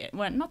stuck,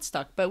 well, not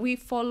stuck, but we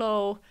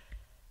follow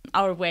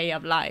our way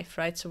of life,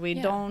 right? So we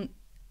don't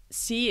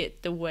see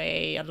it the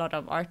way a lot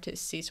of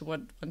artists see. So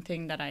one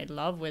thing that I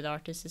love with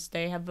artists is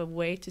they have a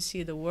way to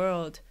see the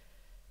world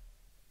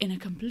in a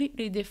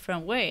completely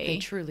different way. They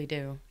truly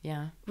do,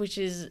 yeah. Which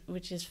is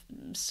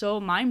so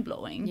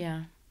mind-blowing.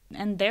 Yeah.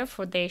 And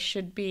therefore they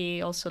should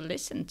be also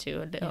listened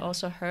to,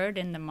 also heard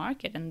in the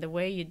market. And the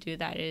way you do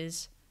that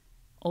is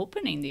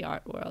opening the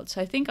art world.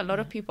 So I think a lot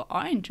of people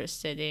are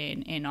interested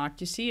in art.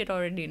 You see it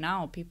already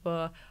now.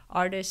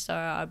 Artists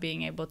are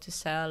being able to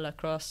sell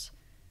across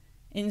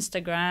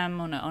Instagram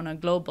on a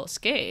global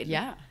scale.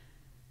 Yeah.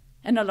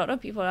 And a lot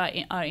of people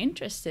are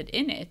interested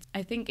in it.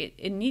 I think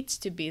it needs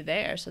to be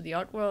there. So the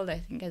art world, I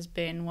think, has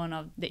been one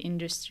of the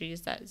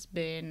industries that has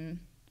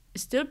been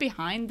still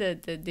behind the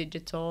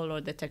digital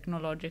or the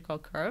technological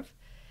curve.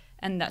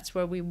 And that's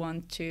where we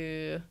want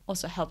to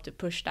also help to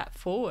push that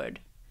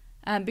forward.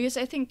 Because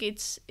I think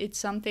it's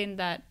something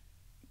that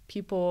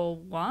people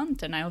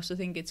want, and I also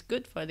think it's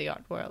good for the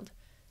art world.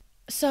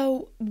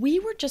 So we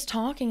were just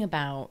talking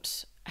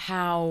about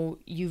how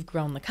you've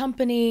grown the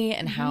company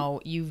and how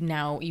you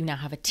now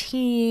have a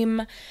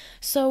team.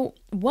 So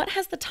what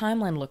has the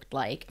timeline looked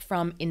like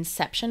from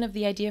inception of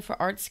the idea for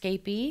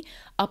Artscapy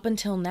up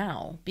until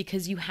now?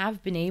 Because you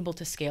have been able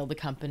to scale the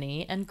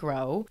company and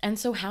grow. And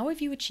so how have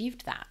you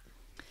achieved that?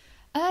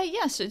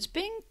 So it's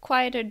been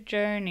quite a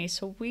journey.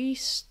 So we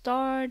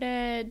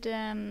started,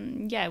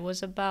 it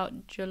was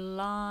about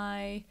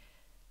July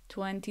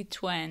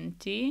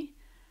 2020.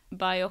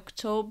 By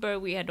October,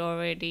 we had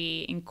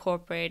already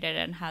incorporated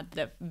and had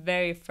the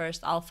very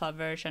first alpha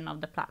version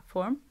of the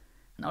platform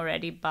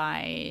already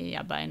by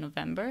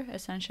November,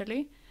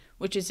 essentially,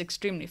 which is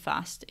extremely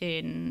fast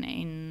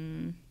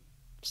in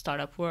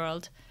startup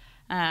world.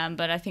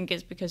 But I think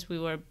it's because we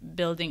were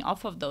building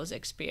off of those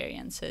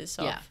experiences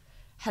of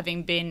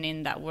having been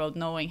in that world,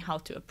 knowing how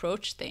to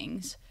approach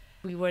things.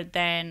 We were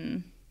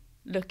then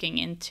looking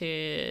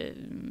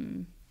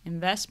into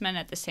investment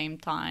at the same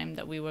time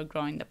that we were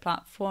growing the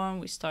platform.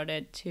 We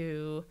started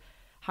to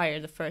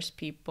hire the first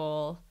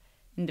people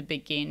in the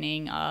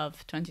beginning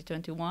of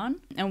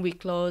 2021, and we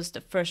closed the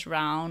first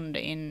round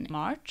in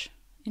March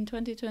in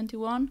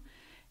 2021,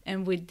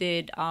 and we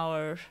did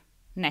our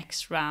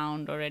next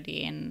round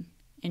already in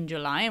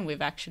July, and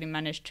we've actually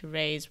managed to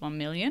raise 1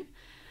 million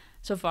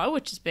so far,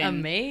 which has been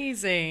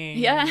amazing.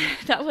 Yeah,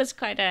 that was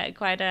quite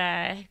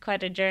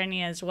a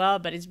journey as well,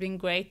 but it's been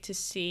great to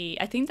see.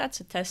 I think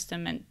that's a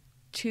testament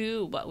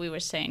to what we were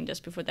saying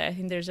just before that. I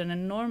think there's an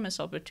enormous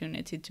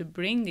opportunity to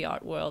bring the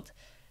art world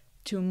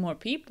to more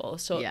people.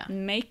 So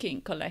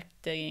making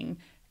collecting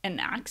and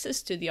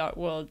access to the art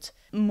world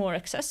more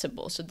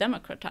accessible, so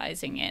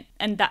democratizing it.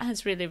 And that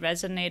has really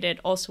resonated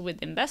also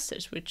with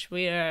investors, which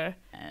we are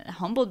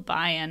humbled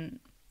by and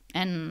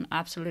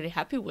absolutely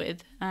happy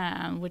with,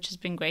 which has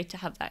been great to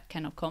have that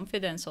kind of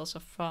confidence also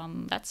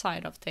from that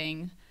side of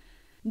things.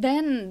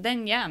 Then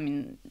I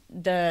mean,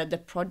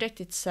 the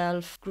project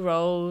itself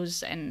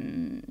grows,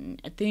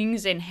 and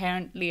things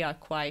inherently are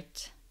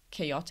quite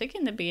chaotic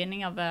in the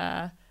beginning of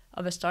a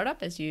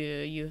startup as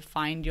you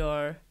find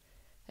your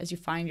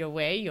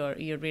way,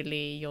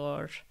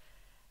 your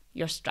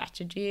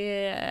strategy,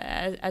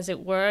 as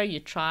it were.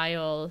 You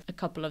trial a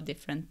couple of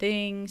different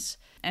things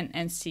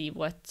and see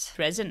what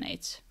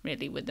resonates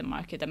really with the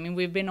market. I mean,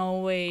 we've been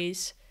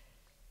always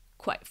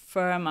quite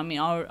firm. I mean,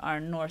 our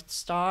North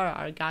Star,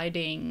 our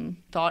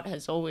guiding thought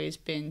has always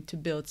been to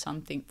build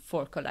something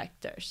for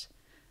collectors.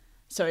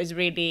 So it's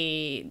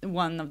really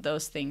one of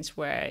those things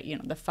where,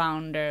 the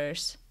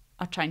founders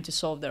are trying to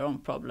solve their own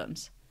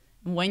problems.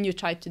 And when you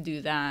try to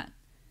do that,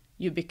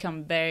 you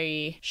become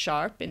very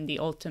sharp in the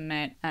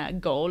ultimate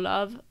goal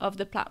of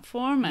the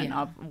platform and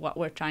of what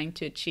we're trying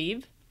to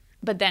achieve.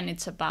 But then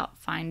it's about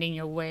finding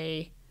your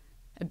way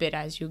a bit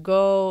as you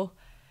go.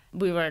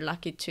 We were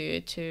lucky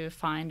to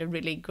find a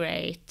really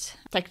great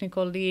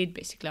technical lead,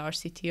 basically our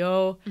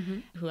CTO,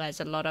 who has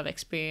a lot of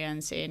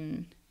experience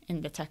in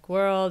the tech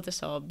world,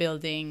 so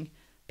building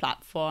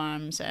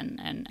platforms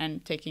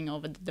and taking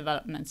over the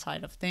development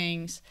side of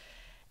things.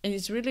 And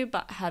it's really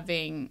about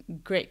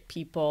having great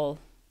people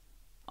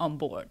on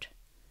board.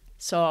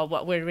 So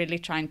what we're really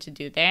trying to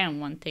do there,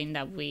 and one thing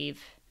that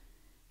we've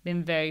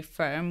been very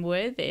firm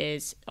with,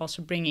 is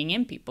also bringing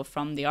in people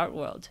from the art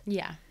world.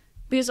 Yeah.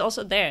 Because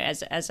also there,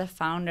 as a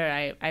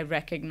founder, I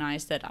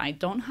recognize that I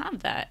don't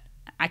have that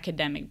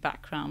academic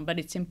background, but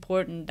it's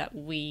important that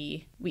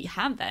we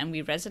have that and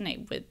we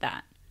resonate with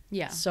that.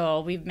 Yeah. So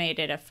we've made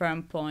it a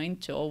firm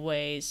point to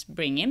always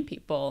bring in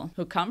people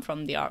who come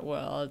from the art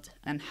world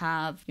and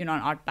have, an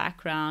art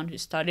background, who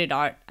studied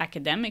art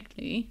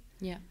academically.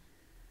 Yeah.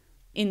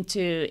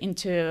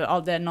 Into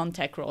all the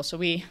non-tech roles. So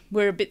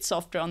we're a bit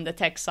softer on the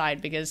tech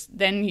side, because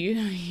then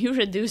you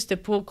reduce the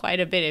pool quite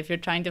a bit if you're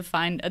trying to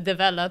find a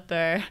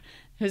developer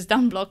who's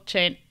done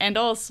blockchain and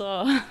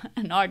also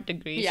an art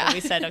degree. Yeah. So we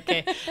said,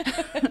 okay.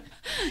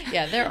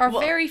 Yeah, there are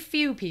very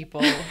few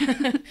people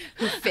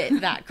who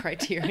fit that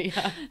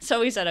criteria.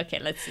 So we said, okay,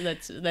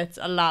 let's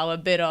allow a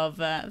bit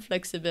of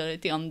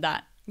flexibility on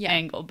that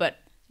angle. But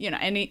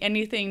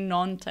anything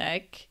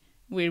non-tech,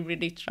 we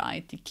really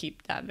try to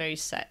keep that very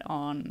set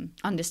on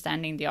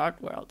understanding the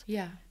art world.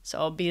 Yeah.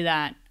 So be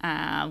that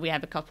we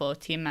have a couple of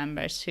team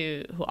members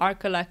who are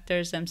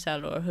collectors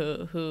themselves, or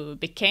who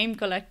became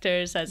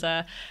collectors as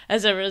a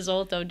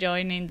result of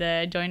joining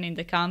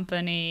the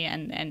company,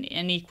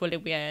 and equally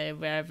we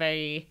are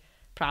very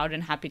proud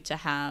and happy to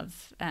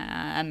have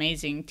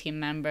amazing team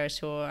members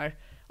who are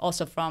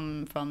also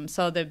from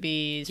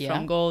Sotheby's,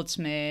 from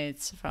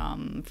Goldsmiths,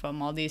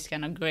 from all these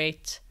kind of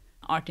great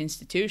art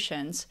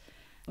institutions.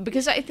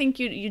 Because I think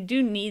you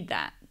do need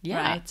that,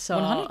 right? So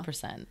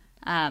 100%.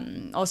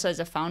 Also, as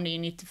a founder, you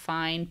need to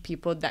find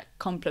people that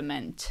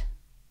complement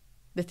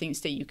the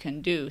things that you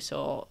can do,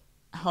 so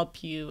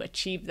help you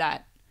achieve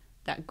that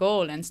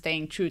goal and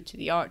staying true to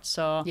the art.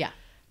 So yeah,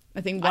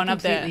 I think I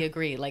completely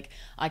agree. Like,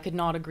 I could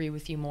not agree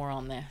with you more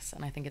on this,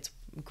 and I think it's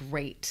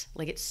great.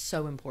 Like, it's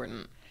so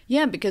important.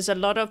 Yeah, because a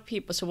lot of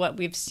people. So what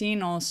we've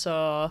seen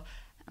also,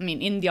 I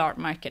mean, in the art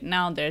market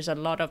now, there's a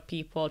lot of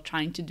people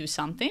trying to do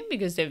something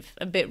because they've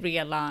a bit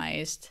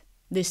realized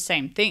this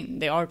same thing.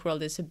 The art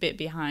world is a bit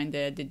behind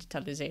the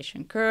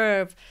digitalization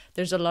curve.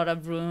 There's a lot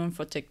of room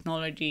for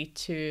technology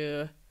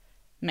to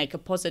make a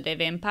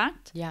positive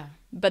impact. Yeah.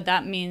 But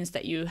that means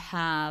that you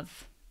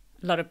have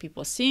a lot of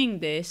people seeing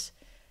this,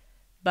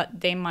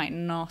 but they might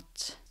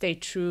not stay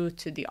true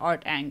to the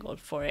art angle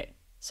for it.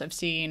 So I've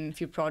seen a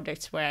few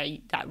projects where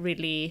that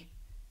really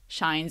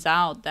shines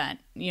out, that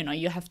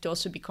you have to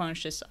also be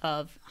conscious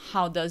of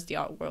how does the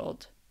art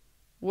world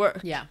work.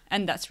 Yeah.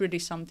 And that's really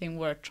something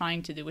we're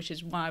trying to do, which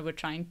is why we're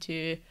trying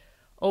to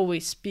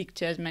always speak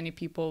to as many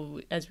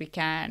people as we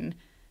can,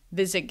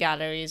 visit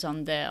galleries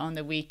on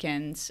the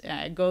weekends,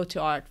 go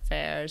to art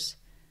fairs.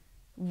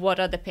 What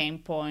are the pain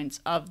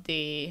points of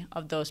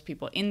those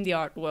people in the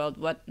art world?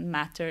 What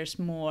matters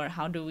more?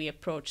 How do we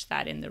approach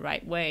that in the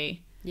right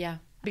way? Yeah.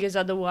 Because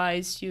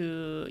otherwise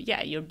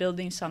you're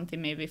building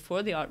something maybe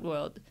for the art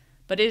world,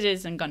 but it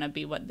isn't going to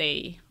be what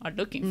they are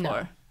looking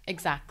for.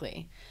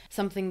 Exactly.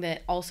 Something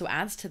that also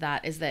adds to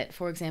that is that,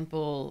 for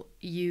example,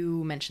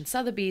 you mentioned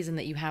Sotheby's, and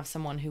that you have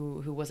someone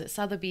who was at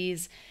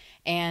Sotheby's,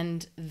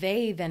 and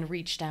they then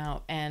reached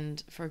out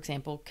and, for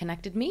example,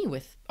 connected me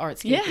with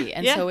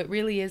Artscapy. So it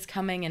really is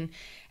coming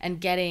and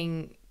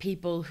getting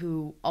people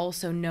who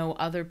also know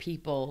other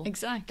people.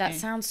 Exactly. That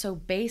sounds so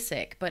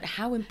basic, but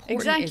how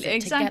important is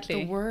it to get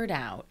the word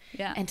out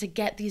and to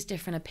get these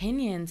different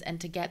opinions and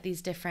to get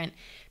these different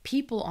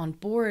people on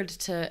board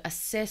to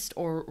assist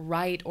or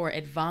write or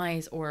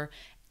advise or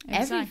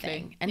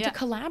everything, and to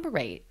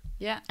collaborate.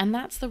 Yeah. And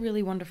that's the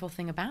really wonderful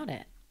thing about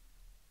it.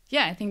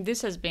 Yeah, I think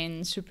this has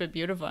been super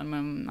beautiful.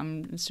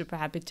 I'm super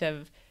happy to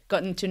have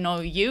gotten to know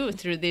you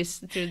through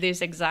this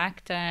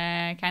exact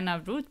kind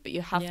of route. But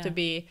you have to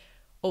be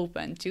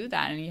open to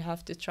that, and you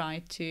have to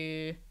try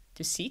to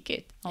seek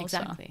it also.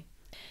 Exactly.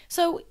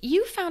 So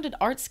you founded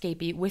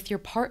Artscapy with your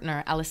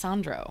partner,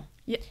 Alessandro.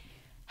 Yeah.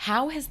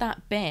 How has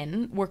that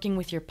been, working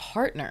with your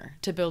partner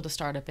to build a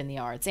startup in the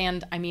arts?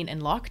 And I mean,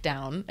 in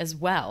lockdown as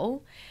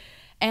well.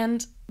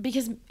 And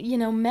because,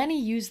 many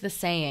use the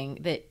saying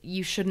that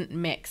you shouldn't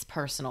mix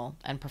personal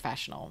and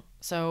professional.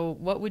 So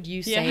what would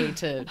you say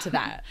to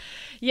that?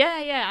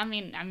 Yeah. I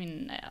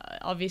mean,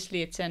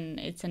 obviously it's an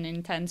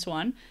intense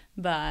one,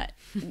 but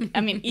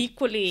I mean,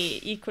 equally,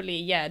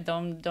 yeah,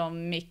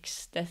 don't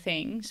mix the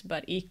things,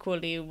 but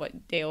equally what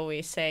they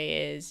always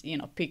say is,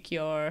 pick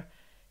your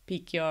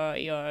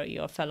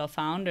fellow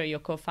founder, your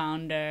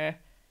co-founder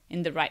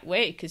in the right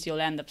way, because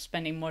you'll end up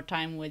spending more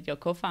time with your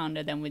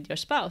co-founder than with your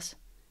spouse.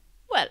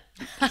 Well,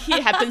 he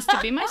happens to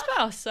be my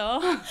spouse, so.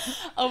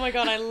 Oh my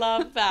God, I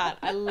love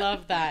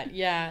that.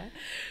 Yeah.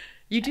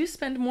 You do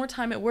spend more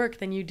time at work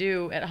than you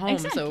do at home.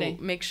 Exactly.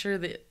 So make sure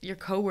that your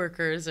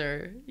coworkers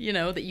are,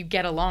 that you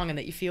get along and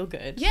that you feel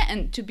good. Yeah,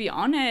 and to be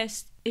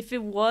honest, if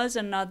it was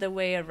another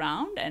way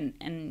around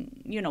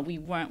and we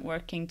weren't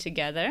working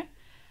together,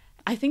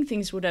 I think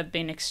things would have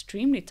been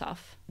extremely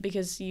tough,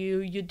 because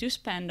you do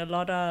spend a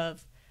lot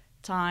of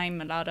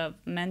time, a lot of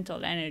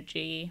mental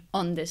energy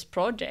on this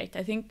project.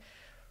 I think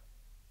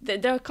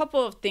there are a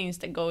couple of things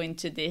that go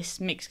into this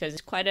mix, because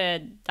it's quite a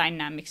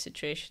dynamic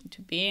situation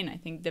to be in. I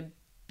think the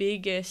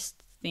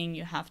biggest thing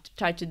you have to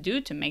try to do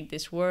to make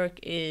this work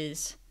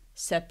is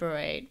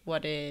separate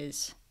what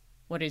is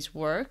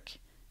work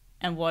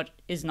and what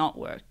is not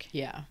work.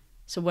 Yeah.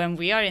 So when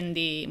we're in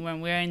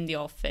the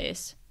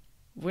office,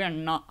 we're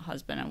not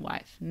husband and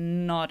wife,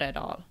 not at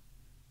all.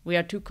 We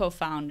are two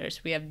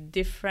co-founders. We have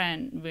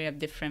different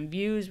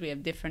views. We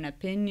have different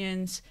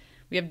opinions.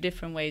 We have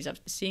different ways of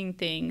seeing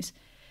things.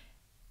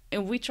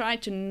 And we try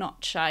to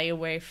not shy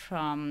away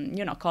from,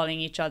 calling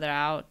each other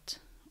out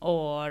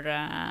or,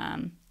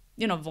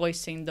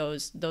 voicing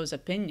those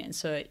opinions.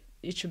 So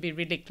it should be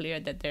really clear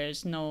that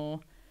there's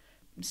no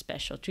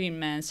special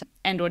treatments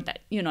and or that,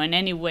 in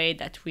any way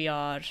that we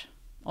are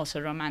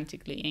also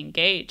romantically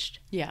engaged.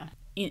 Yeah.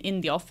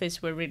 In the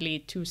office, we're really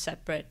two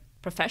separate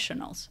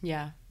professionals.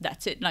 Yeah.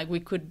 That's it. Like we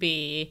could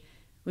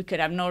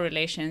have no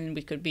relation.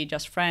 We could be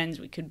just friends.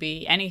 We could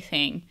be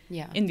anything.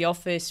 Yeah. In the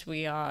office,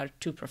 we are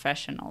two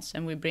professionals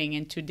and we bring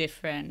in two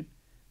different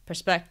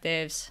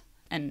perspectives.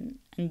 And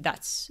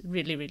that's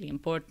really, really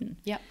important.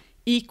 Yeah.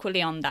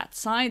 Equally on that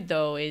side,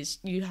 though, is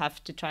you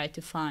have to try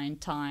to find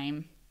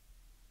time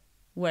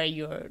where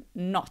you're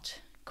not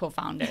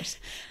co-founders.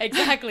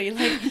 Exactly.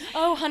 Like,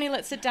 oh, honey,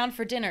 let's sit down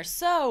for dinner.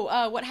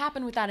 So what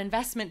happened with that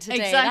investment today?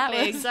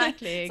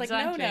 Exactly. It's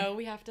like, no,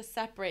 we have to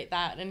separate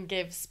that and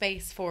give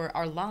space for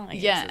our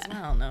lives as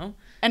well, no?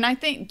 And I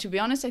think, to be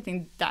honest,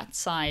 that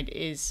side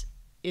is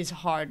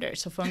harder.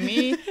 So for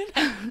me,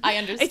 I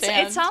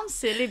understand. It sounds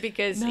silly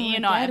because,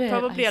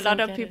 probably a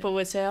lot of people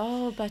would say,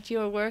 oh, but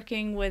you're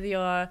working with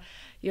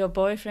your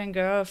boyfriend,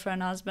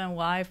 girlfriend, husband,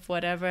 wife,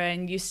 whatever,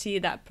 and you see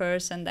that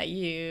person that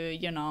you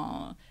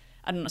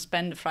I don't know,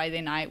 spend the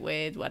Friday night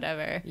with,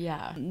 whatever.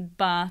 Yeah.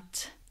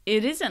 But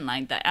it isn't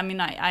like that. I mean,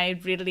 I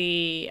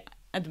really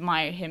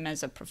admire him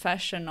as a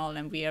professional,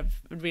 and we have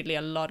really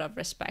a lot of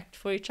respect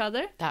for each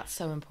other. That's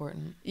so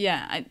important.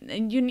 Yeah,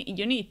 and you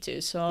need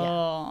to.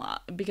 So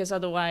because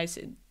otherwise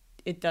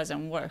it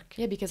doesn't work.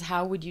 Yeah, because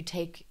how would you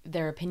take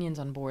their opinions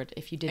on board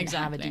if you didn't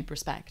have a deep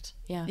respect?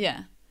 Yeah.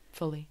 Yeah.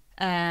 Fully.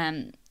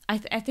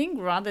 I think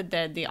rather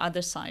that the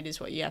other side is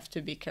what you have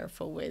to be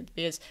careful with,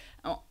 because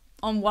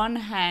on one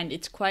hand,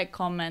 it's quite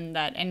common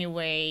that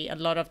anyway, a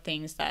lot of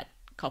things that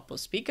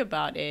couples speak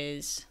about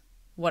is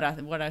what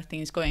are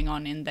things going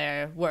on in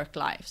their work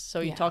lives. So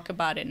you talk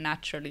about it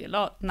naturally a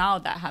lot. Now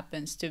that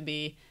happens to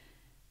be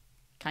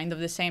kind of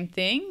the same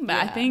thing. But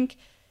I think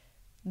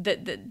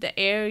the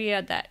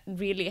area that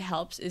really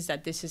helps is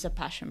that this is a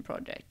passion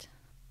project.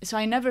 So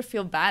I never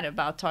feel bad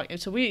about talking.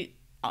 So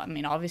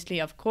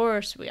obviously, of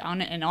course,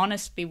 and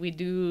honestly, we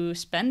do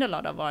spend a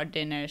lot of our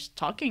dinners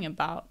talking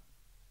about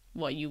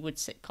what you would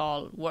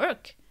call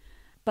work,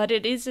 but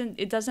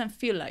it doesn't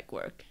feel like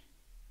work.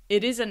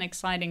 It is an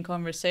exciting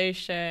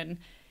conversation.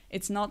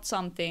 It's not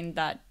something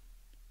that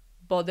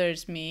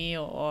bothers me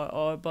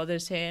or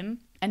bothers him.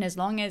 And as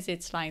long as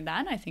it's like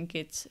that, I think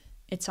it's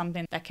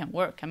something that can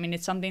work. I mean,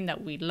 it's something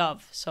that we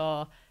love.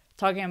 So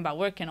talking about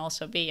work can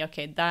also be,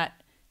 okay,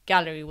 that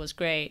gallery was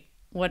great.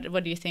 What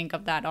do you think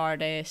of that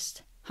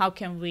artist? How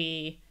can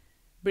we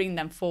bring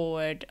them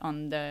forward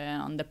on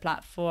the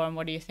platform?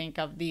 What do you think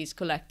of these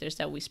collectors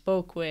that we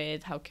spoke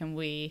with? How can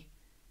we,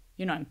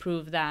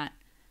 improve that?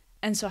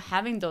 And so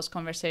having those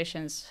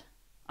conversations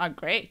are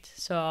great.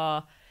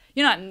 So,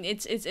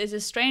 it's a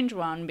strange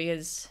one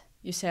because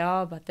you say,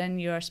 oh, but then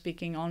you are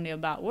speaking only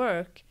about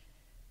work.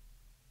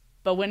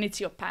 But when it's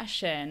your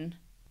passion,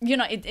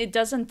 it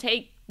doesn't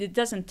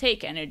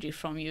take energy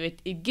from you.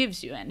 It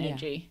gives you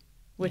energy,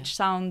 which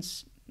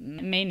sounds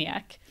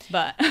maniac,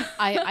 but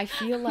I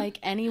feel like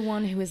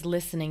anyone who is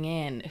listening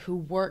in who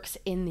works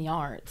in the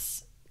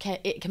arts,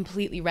 it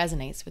completely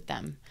resonates with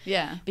them.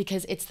 Yeah,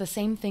 because it's the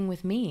same thing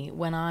with me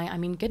when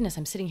goodness,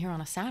 I'm sitting here on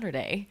a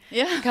Saturday,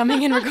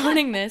 coming and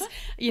recording this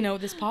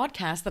this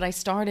podcast that I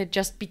started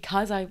just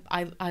because I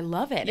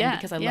love it, and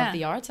because I love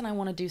the arts and I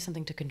want to do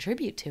something to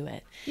contribute to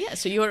it.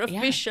 So you're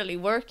officially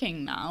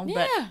working now,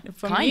 but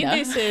for kinda.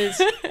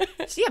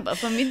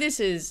 me this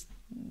is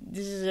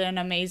an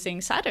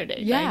amazing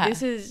Saturday. Yeah,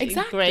 this is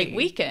a great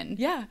weekend.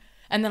 Yeah.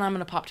 And then I'm going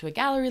to pop to a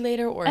gallery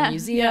later or a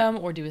museum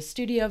or do a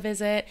studio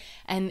visit.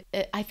 And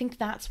I think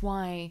that's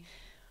why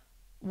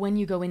when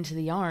you go into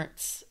the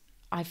arts,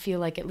 I feel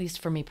like, at least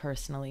for me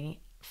personally,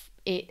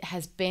 it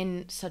has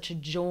been such a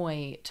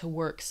joy to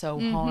work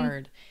so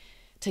hard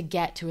to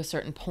get to a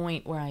certain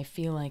point where I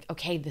feel like,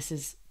 okay, this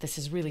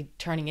is really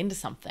turning into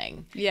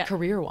something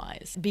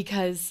career-wise.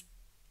 Because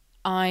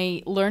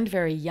I learned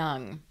very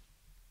young.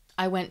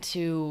 I went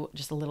to,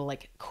 just a little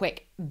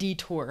quick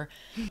detour.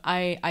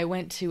 I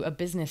went to a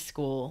business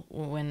school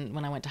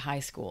when I went to high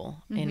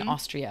school in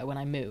Austria when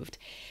I moved.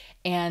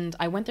 And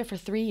I went there for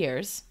 3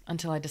 years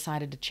until I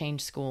decided to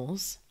change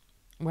schools,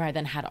 where I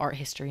then had art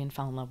history and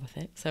fell in love with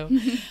it. So,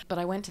 but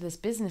I went to this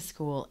business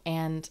school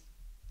and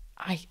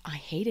I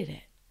hated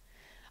it.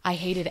 I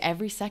hated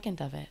every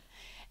second of it.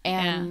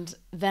 And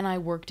then I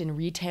worked in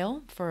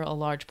retail for a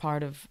large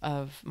part of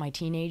my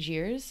teenage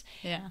years.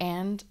 Yeah.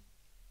 And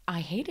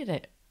I hated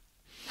it.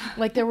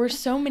 There were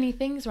so many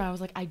things where I was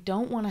like, I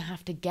don't want to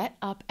have to get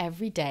up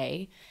every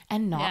day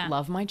and not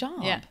love my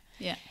job.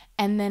 Yeah.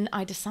 And then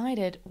I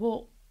decided,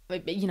 well,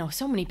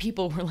 so many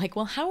people were like,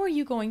 well, how are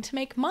you going to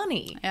make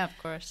money? Yeah, of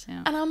course.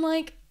 Yeah. And I'm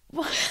like,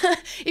 well,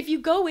 if you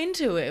go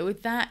into it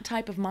with that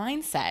type of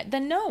mindset,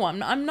 then no,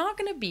 I'm not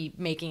going to be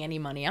making any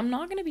money. I'm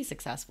not going to be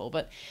successful.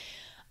 But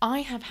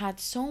I have had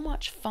so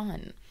much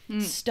fun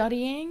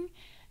studying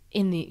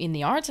in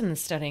the arts and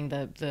studying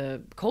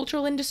the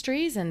cultural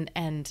industries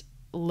and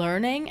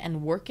learning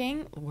and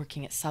working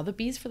at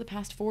Sotheby's for the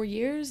past 4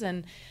 years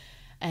and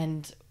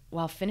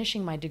while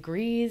finishing my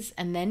degrees,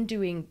 and then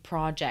doing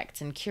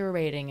projects and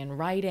curating and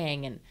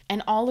writing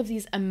and all of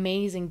these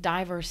amazing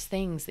diverse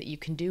things that you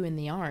can do in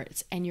the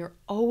arts. And you're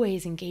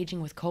always engaging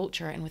with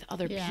culture and with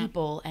other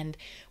people and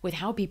with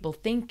how people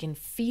think and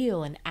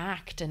feel and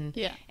act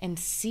and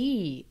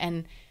see.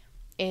 And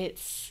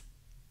it's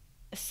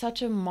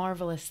such a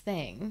marvelous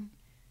thing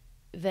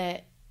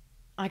that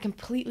I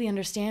completely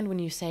understand when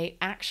you say,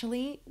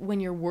 actually, when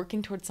you're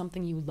working towards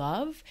something you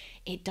love,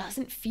 it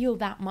doesn't feel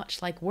that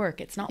much like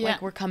work. It's not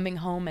like we're coming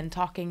home and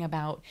talking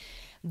about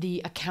the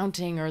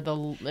accounting or the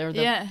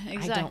exactly.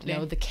 I don't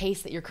know, the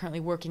case that you're currently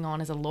working on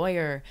as a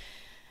lawyer.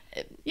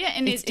 Yeah,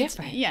 and it's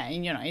different.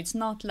 And it's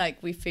not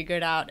like we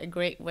figured out a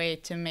great way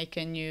to make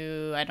a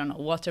new, I don't know,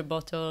 water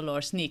bottle or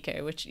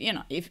sneaker, which,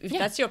 if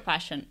that's your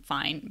passion,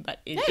 fine, but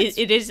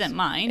it isn't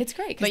mine. It's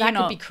great, because that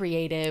could be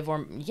creative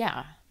or,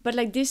 But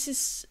like this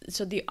is,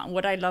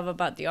 what I love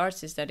about the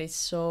arts is that it's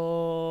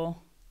so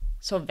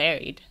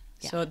varied.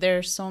 Yeah. So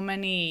there's so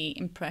many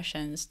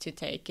impressions to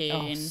take in.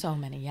 Oh, so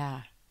many,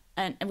 yeah.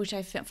 And which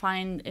I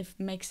find it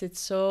makes it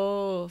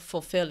so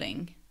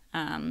fulfilling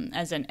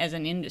as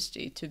an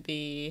industry to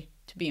be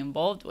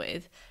involved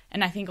with.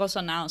 And I think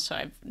also now, so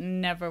I've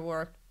never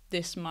worked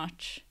this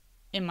much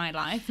in my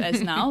life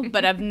as now,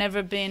 but I've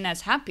never been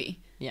as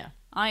happy. Yeah.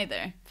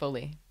 Either.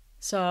 Fully.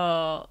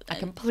 So I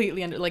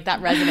completely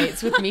that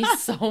resonates with me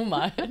so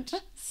much.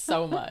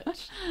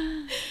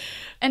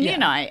 And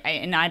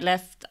I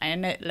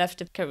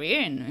left a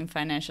career in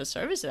financial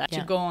services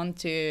to go on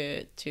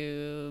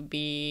to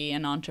be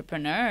an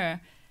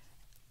entrepreneur.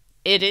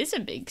 It is a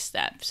big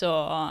step.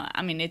 So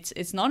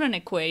it's not an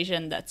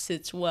equation that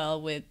sits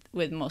well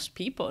with most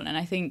people. And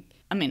I think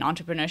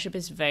entrepreneurship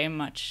is very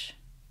much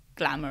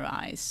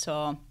glamorized.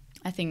 So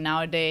I think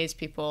nowadays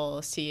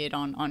people see it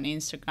on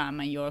Instagram,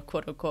 and you're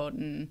quote unquote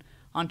an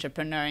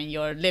entrepreneur and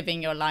you're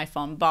living your life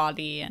on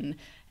Bali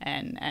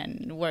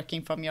and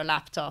working from your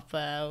laptop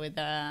with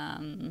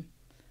a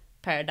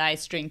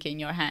paradise drink in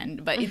your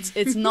hand. But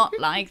it's not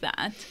like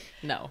that.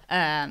 No.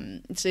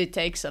 So it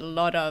takes a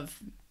lot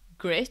of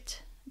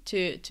grit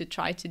to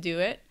try to do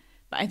it.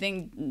 But I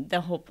think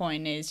the whole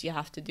point is you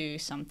have to do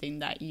something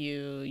that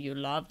you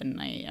love, and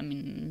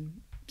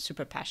I'm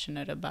super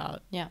passionate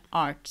about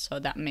art, so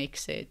that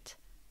makes it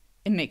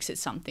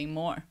something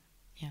more.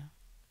 Yeah.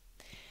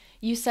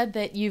 You said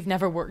that you've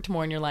never worked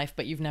more in your life,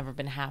 but you've never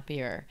been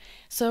happier.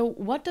 So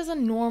what does a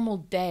normal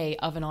day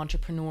of an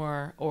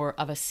entrepreneur or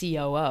of a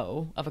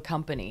COO of a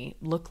company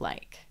look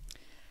like?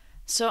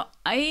 So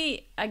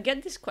I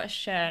get this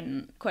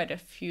question quite a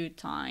few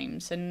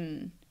times,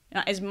 and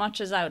as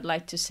much as I would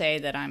like to say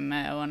that I'm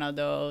one of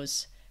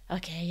those,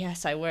 okay,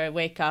 yes, I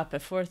wake up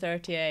at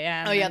 4:30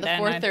 a.m. Oh, yeah, the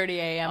 4:30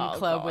 a.m.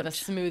 club with a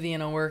smoothie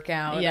and a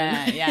workout.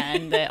 Yeah,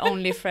 and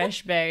only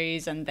fresh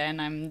berries, and then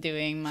I'm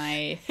doing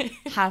my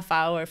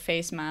half-hour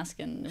face mask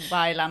and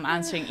while I'm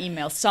answering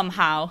emails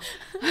somehow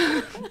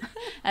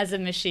as a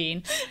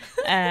machine.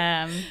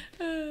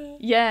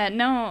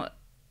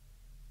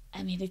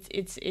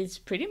 It's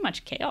pretty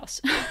much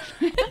chaos.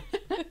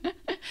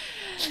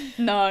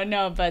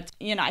 No, but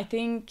I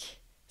think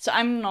so.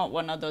 I'm not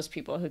one of those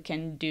people who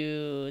can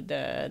do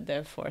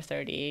the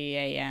 4:30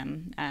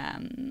 a.m.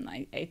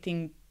 I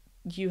think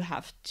you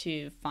have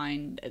to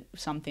find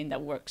something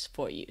that works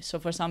for you. So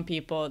for some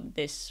people,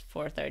 this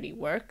 4:30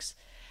 works,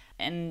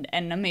 and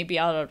maybe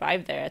I'll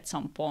arrive there at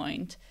some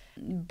point.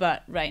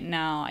 But right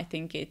now, I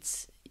think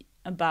it's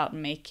about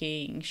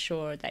making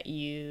sure that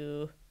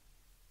you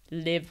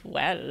live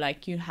well.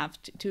 Like you have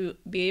to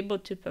be able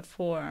to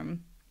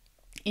perform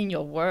in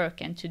your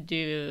work and to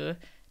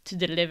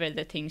deliver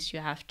the things you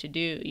have to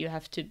do. You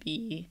have to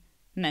be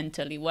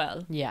mentally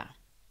well. Yeah.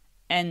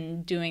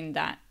 And doing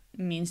that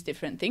means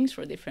different things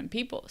for different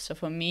people. So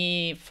for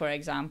me, for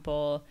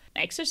example,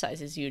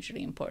 exercise is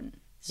hugely important.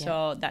 Yeah.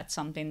 So that's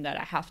something that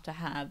I have to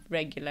have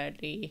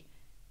regularly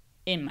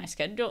in my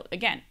schedule.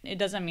 Again, it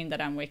doesn't mean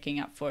that I'm waking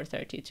up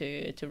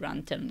 4:30 to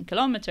run 10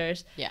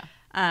 kilometers. Yeah.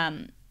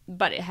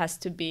 But it has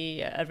to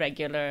be a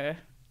regular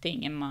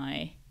thing in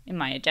my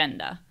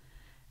agenda.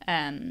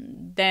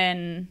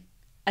 Then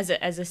as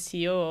a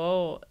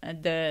COO,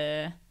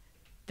 the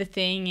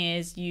thing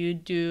is you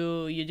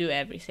do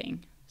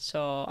everything.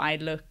 So I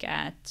look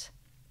at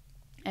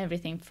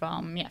everything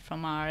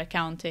from our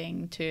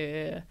accounting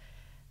to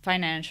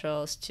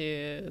financials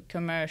to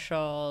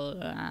commercial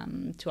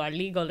to our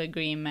legal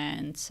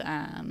agreements,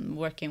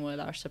 working with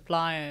our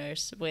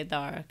suppliers, with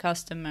our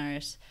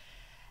customers.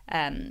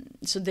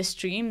 So the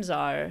streams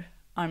are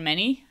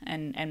many,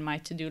 and my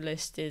to-do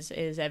list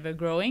is ever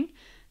growing.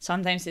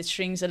 Sometimes it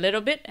shrinks a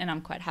little bit and I'm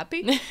quite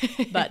happy,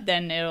 but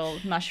then it'll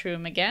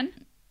mushroom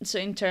again. So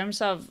in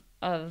terms of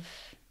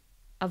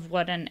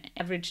what an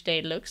average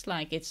day looks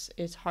like,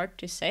 it's hard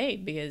to say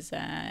because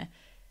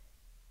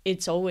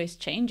it's always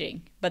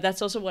changing. But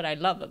that's also what I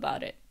love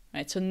about it,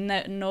 right? So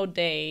no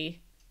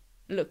day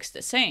looks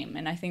the same.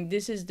 And I think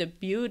this is the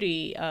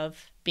beauty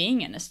of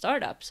being in a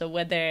startup. So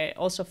whether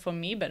also for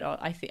me, but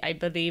I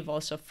believe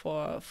also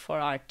for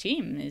our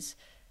team, is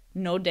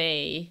no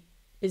day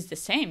is the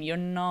same. You're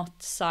not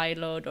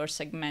siloed or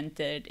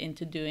segmented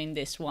into doing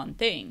this one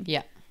thing.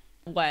 Yeah.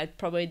 Well,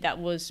 probably that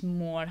was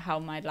more how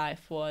my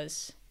life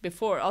was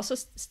before. Also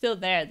still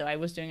there, though. I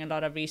was doing a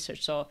lot of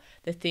research, so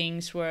the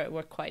things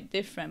were quite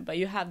different. But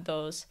you have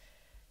those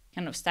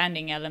kind of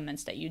standing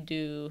elements that you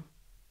do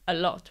a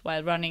lot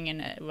while running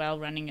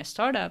a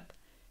startup.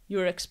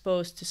 You're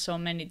exposed to so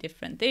many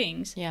different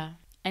things. Yeah.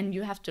 And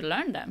you have to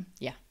learn them.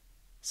 Yeah.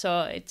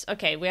 So it's,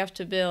 okay, we have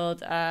to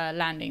build a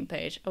landing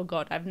page. Oh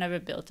God, I've never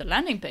built a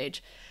landing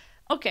page.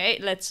 Okay,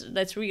 let's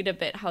read a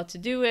bit how to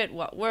do it,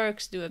 what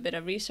works, do a bit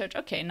of research.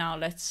 Okay, now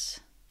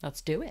let's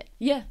do it.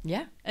 Yeah.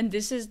 Yeah. And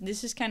this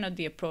is kind of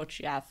the approach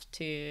you have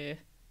to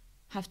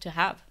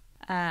have.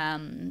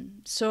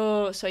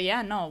 So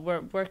yeah, no,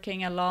 we're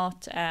working a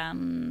lot.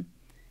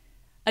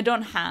 I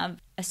don't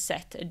have a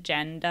set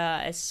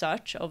agenda as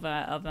such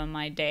over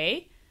my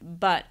day,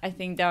 but I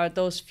think there are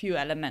those few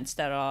elements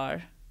that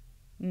are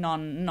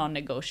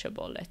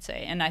non-negotiable, let's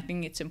say, and I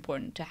think it's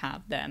important to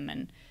have them.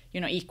 And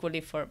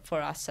equally for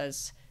us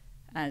as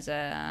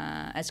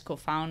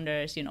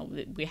co-founders,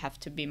 we have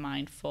to be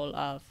mindful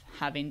of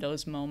having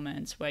those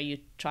moments where you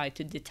try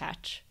to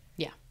detach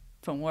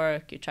from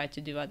work, you try to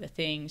do other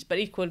things, but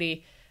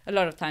equally a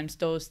lot of times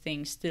those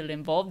things still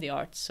involve the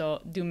arts.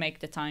 So do make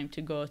the time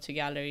to go to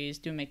galleries,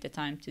 do make the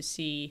time to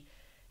see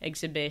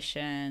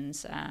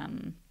exhibitions,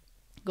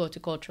 go to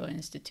cultural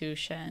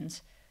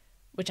institutions,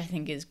 which I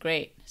think is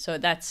great. So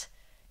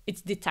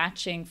it's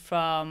detaching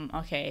from,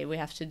 okay, we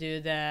have to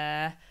do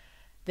the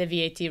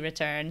VAT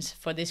returns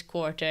for this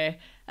quarter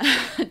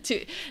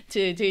to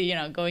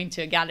going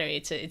to a gallery.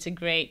 It's a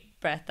great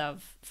breath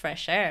of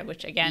fresh air,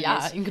 which again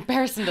is in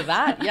comparison to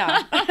that.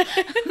 Yeah.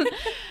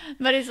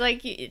 But it's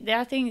like there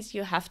are things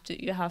you have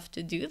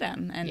to do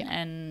them,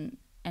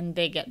 and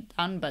they get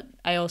done. But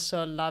I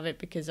also love it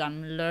because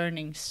I'm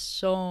learning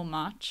so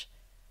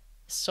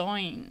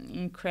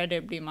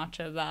incredibly much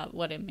about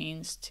what it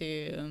means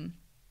to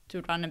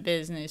run a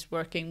business,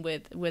 working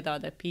with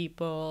other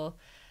people,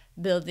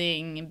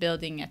 building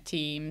a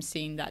team,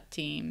 seeing that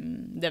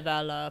team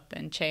develop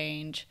and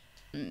change,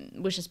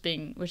 which has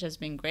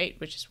been great,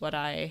 which is what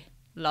I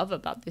love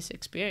about this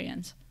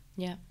experience.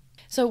 Yeah.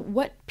 So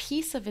what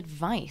piece of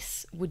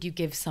advice would you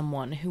give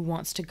someone who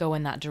wants to go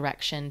in that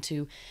direction,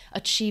 to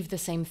achieve the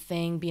same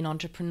thing, be an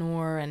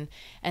entrepreneur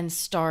and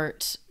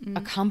start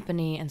a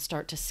company and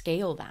start to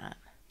scale that?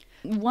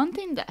 One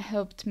thing that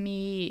helped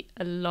me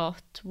a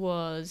lot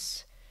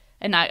was,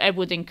 and I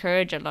would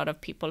encourage a lot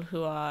of people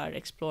who are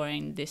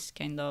exploring this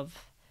kind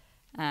of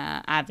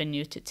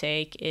avenue to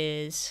take,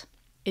 is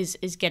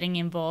getting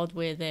involved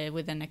with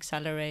an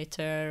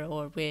accelerator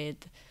or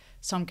with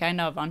some kind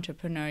of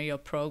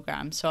entrepreneurial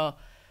program. So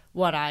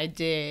what I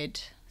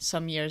did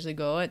some years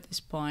ago, at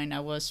this point, I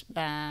was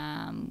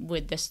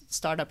with this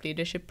startup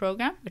leadership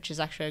program, which is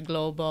actually a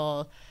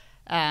global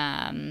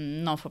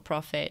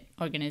non-for-profit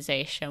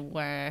organization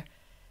where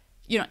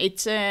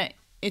it's a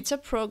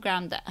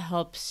program that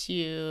helps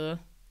you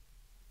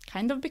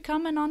kind of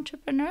become an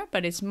entrepreneur,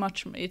 but it's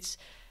much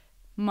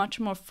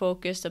more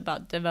focused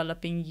about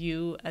developing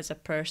you as a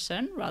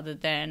person rather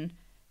than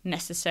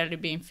necessarily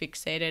being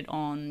fixated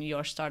on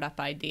your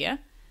startup idea.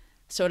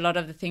 So a lot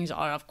of the things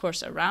are, of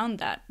course, around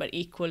that, but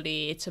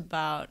equally it's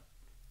about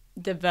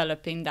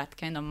developing that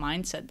kind of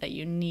mindset that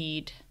you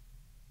need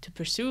to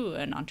pursue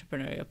an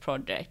entrepreneurial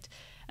project.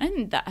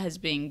 And that has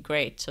been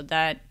great. So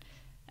that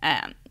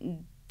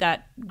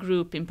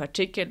group in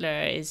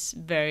particular is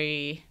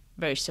very,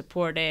 very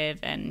supportive,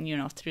 and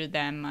through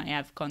them I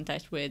have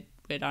contact with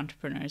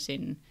entrepreneurs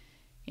in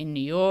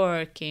New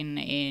York,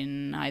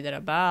 in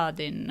Hyderabad,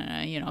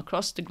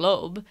 across the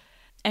globe,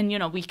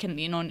 and we can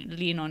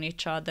lean on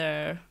each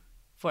other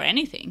for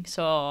anything.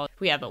 So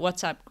we have a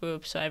WhatsApp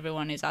group, so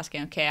everyone is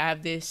asking, okay, I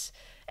have this,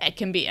 it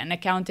can be an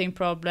accounting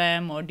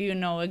problem, or do you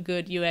know a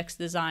good UX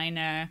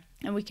designer,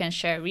 and we can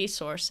share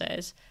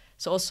resources.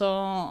 So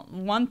also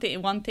one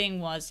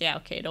thing was,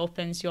 it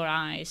opens your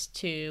eyes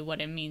to what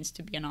it means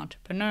to be an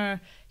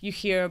entrepreneur. You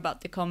hear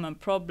about the common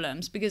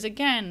problems, because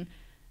again,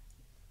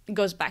 it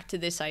goes back to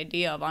this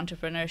idea of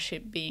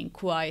entrepreneurship being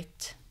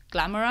quite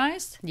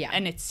glamorized,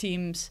 and it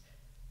seems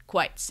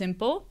quite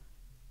simple,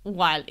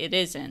 while it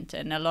isn't.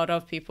 And a lot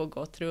of people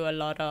go through a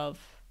lot of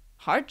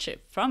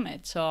hardship from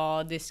it.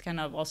 So this kind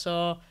of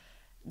also,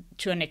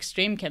 to an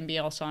extreme, can be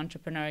also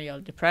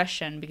entrepreneurial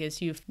depression,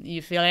 because you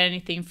feel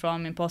anything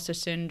from imposter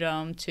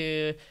syndrome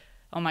to,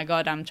 oh my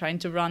God, I'm trying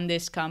to run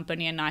this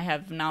company and I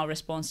have now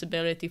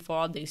responsibility for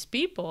all these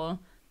people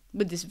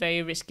with this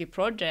very risky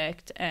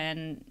project.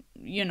 And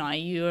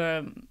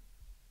you're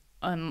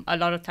a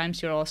lot of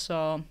times you're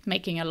also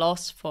making a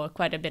loss for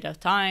quite a bit of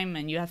time,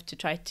 and you have to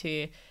try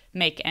to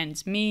make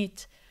ends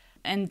meet,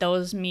 and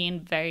those mean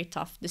very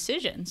tough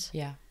decisions.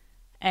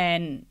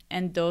 And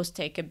those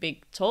take a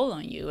big toll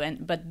on you,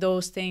 but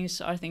those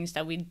things are things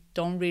that we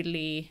don't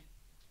really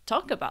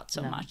talk about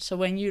so much. So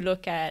when you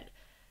look at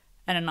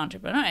and an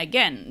entrepreneur.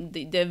 Again,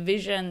 the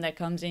vision that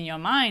comes in your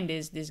mind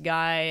is this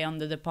guy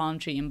under the palm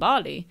tree in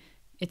Bali.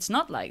 It's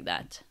not like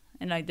that.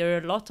 And like there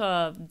are a lot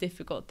of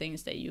difficult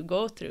things that you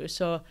go through.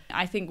 So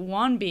I think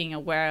one, being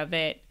aware of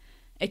it,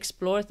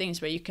 explore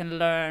things where you can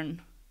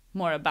learn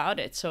more about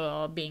it.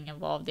 So being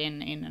involved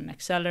in an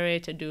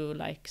accelerator, do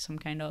like some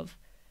kind of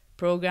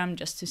program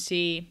just to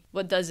see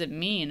what does it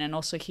mean, and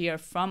also hear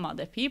from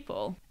other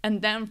people.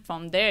 And then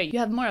from there, you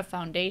have more a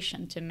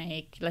foundation to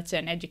make, let's say,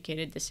 an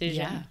educated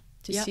decision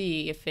to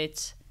see if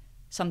it's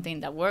something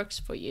that works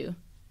for you.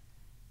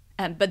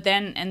 But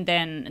then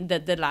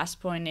the last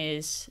point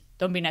is,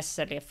 don't be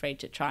necessarily afraid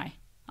to try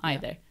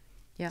either.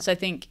 Yeah. So I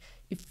think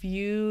if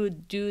you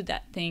do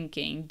that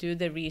thinking, do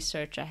the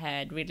research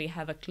ahead, really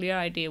have a clear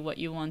idea what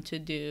you want to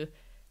do,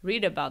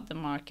 read about the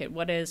market,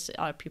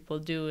 are people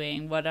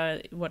doing, what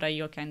are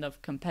your kind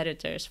of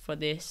competitors for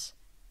this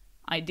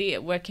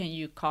idea, where can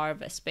you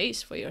carve a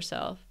space for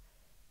yourself,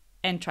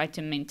 and try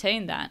to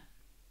maintain that.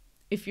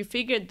 If you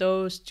figure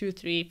those 2,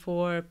 3,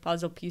 4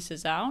 puzzle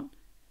pieces out,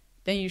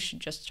 then you should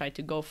just try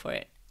to go for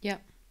it. Yeah.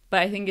 But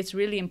I think it's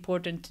really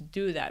important to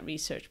do that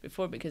research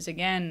before, because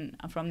again,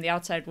 from the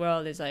outside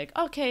world, it's like,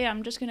 okay,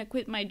 I'm just going to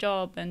quit my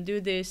job and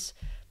do this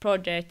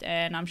project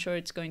and I'm sure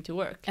it's going to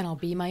work. And I'll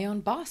be my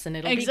own boss and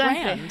it'll be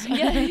grand.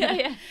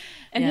 Yeah.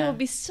 And it will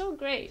be so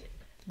great.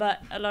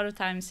 But a lot of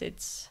times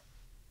it's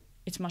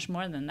much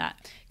more than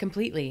that.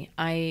 Completely.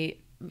 I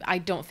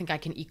don't think I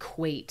can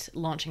equate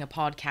launching a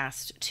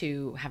podcast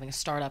to having a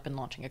startup and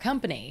launching a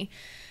company.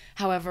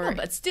 However, no,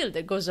 but still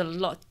there goes a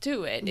lot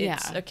to it.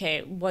 It's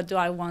okay, what do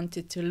I want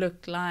it to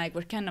look like?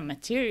 What kind of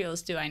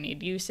materials do I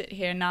need? You sit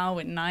here now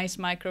with nice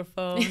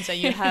microphones and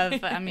you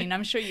have, I mean,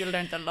 I'm sure you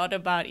learned a lot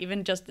about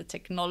even just the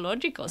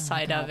technological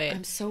side of it.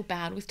 I'm so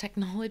bad with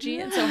technology.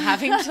 And so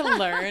having to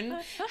learn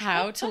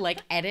how to like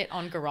edit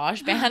on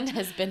GarageBand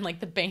has been like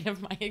the bane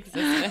of my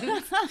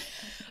existence.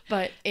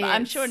 But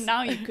I'm sure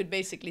now you could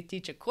basically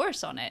teach a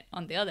course on it,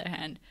 on the other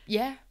hand.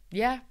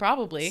 Yeah,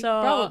 probably.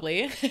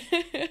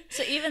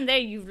 So even there,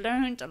 you've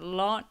learned a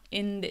lot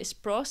in this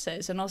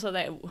process. And also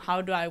that,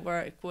 how do I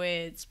work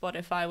with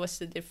Spotify? What's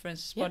the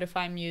difference?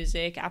 Spotify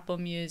Music, Apple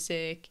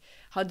Music.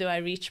 How do I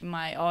reach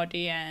my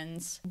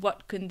audience?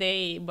 What would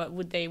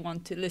they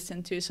want to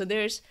listen to? So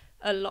there's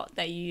a lot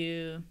that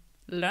you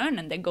learn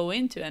and that go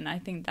into. And I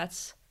think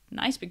that's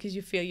nice because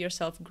you feel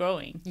yourself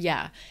growing.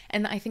 Yeah.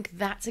 And I think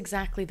that's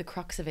exactly the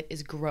crux of it,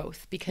 is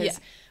growth. Because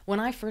when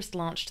I first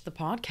launched the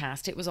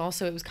podcast, it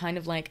was kind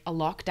of like a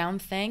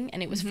lockdown thing.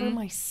 And it was for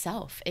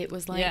myself. It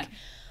was like,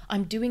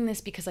 I'm doing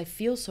this because I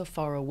feel so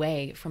far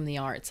away from the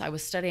arts. I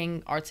was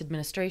studying arts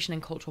administration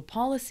and cultural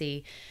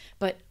policy,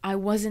 but I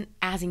wasn't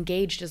as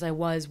engaged as I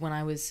was when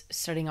I was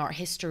studying art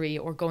history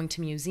or going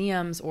to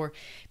museums or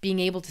being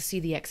able to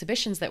see the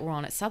exhibitions that were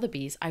on at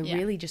Sotheby's. I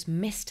really just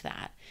missed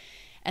that.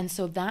 And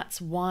so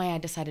that's why I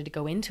decided to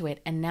go into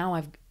it. And now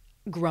I've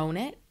grown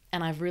it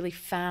and I've really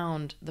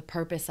found the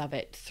purpose of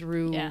it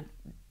through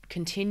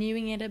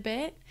continuing it a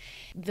bit.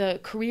 The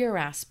career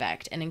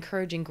aspect and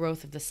encouraging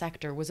growth of the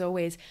sector was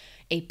always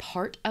a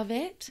part of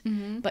it.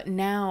 But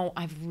now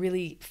I've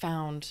really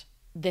found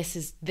this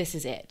is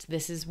it.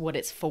 This is what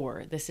it's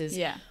for. This is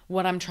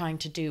what I'm trying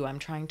to do. I'm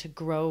trying to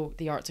grow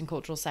the arts and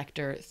cultural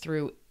sector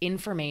through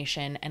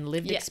information and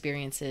lived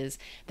experiences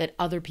that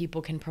other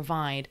people can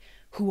provide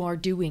who are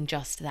doing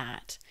just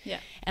that.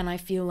 And I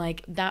feel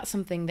like that's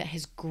something that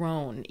has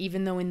grown,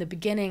 even though in the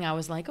beginning I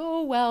was like,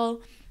 oh, well,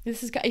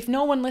 if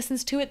no one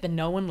listens to it, then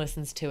no one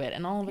listens to it.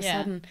 And all of a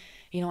sudden,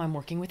 you know, I'm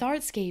working with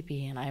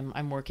Artscapy and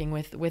I'm working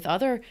with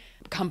other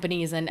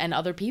companies and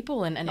other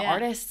people and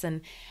artists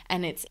and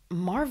it's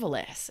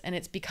marvelous and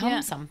it's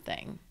become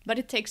something. But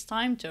it takes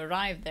time to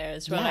arrive there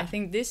as well. I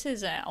think this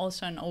is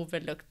also an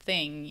overlooked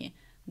thing,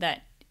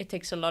 that it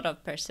takes a lot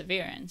of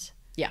perseverance.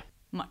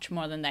 Much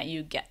more than that,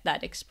 you get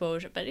that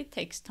exposure, but it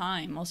takes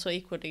time. Also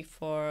equally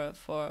for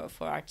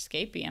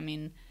Artscapy. I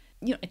mean,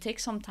 you know, it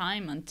takes some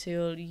time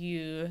until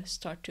you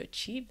start to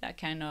achieve that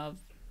kind of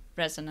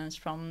resonance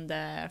from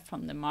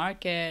the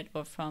market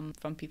or from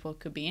people who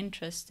could be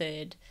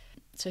interested.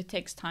 So it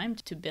takes time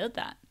to build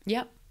that.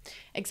 Yep,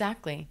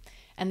 exactly.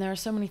 And there are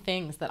so many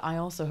things that I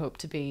also hope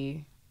to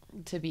be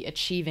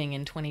achieving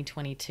in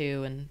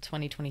 2022 and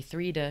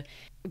 2023 to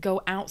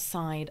go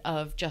outside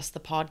of just the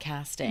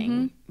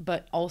podcasting,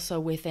 but also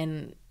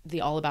within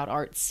the All About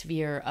Art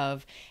sphere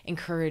of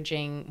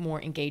encouraging more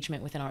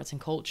engagement within arts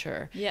and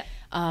culture.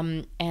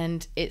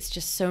 And it's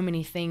just so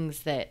many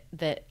things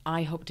that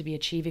I hope to be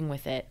achieving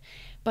with it.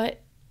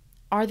 But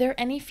are there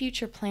any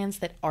future plans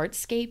that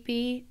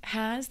Artscapy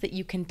has that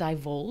you can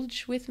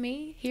divulge with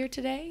me here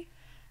today?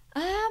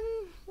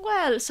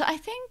 Well, so I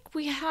think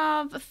we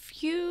have a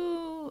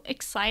few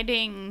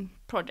exciting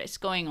projects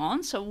going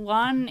on. So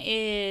one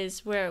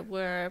is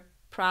we're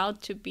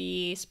proud to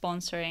be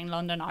sponsoring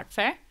London Art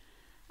Fair,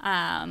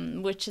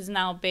 which has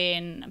now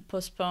been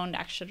postponed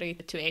actually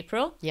to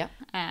April.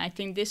 I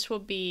think this will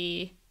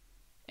be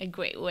a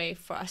great way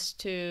for us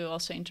to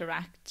also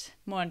interact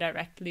more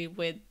directly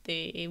with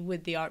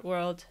the art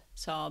world.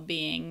 So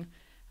being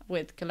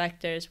with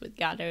collectors, with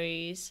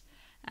galleries,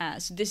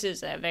 So this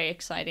is a very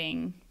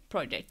exciting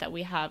project that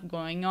we have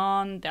going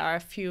on. There are a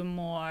few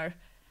more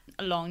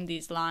along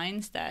these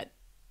lines that,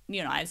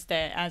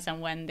 as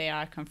and when they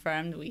are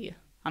confirmed,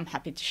 I'm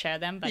happy to share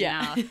them. But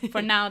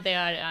for now, they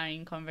are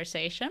in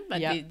conversation.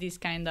 But these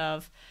kind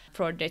of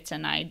projects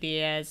and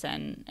ideas,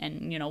 and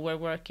we're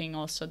working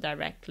also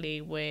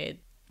directly with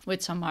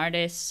some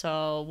artists.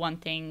 So one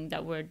thing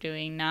that we're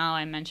doing now,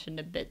 I mentioned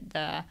a bit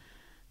the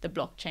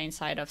blockchain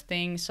side of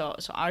things. So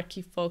our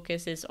key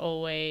focus is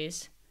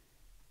always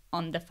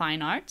on the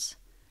fine arts.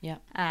 Yeah.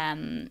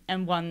 And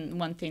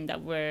one thing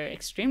that we're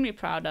extremely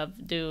proud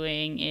of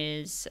doing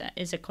is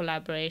a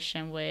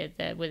collaboration with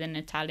an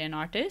Italian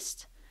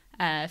artist,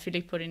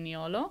 Filippo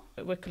Rignolo.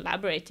 We're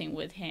collaborating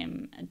with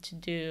him to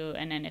do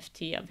an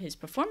NFT of his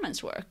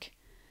performance work.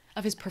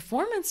 Of his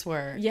performance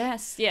work?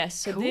 Yes.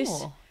 So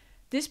cool.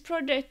 This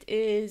project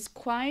is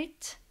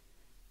quite...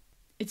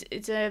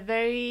 It's a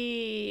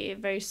very,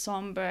 very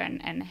somber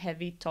and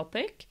heavy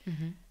topic,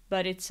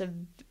 but it's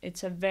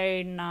a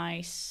very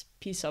nice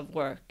piece of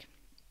work.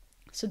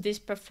 So this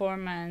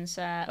performance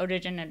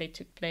originally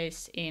took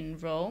place in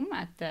Rome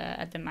at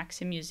the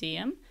Maxi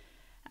Museum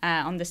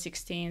on the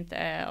 16th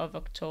of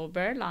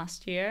October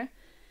last year,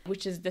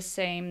 which is the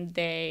same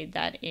day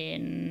that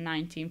in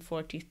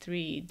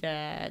 1943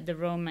 the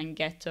Roman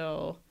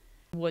ghetto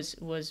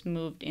was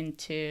moved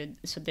into,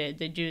 so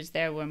the Jews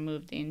there were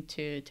moved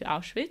into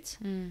Auschwitz.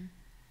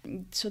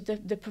 So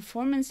the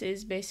performance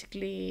is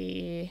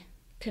basically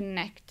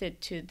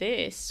connected to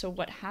this. So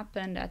what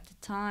happened at the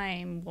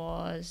time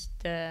was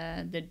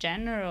the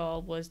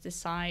general was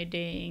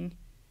deciding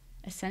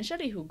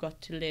essentially who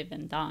got to live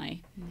and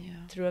die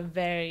through a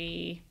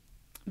very,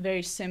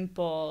 very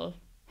simple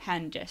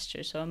hand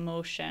gesture. So a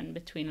motion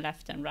between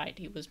left and right.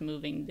 He was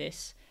moving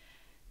this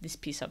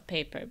piece of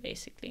paper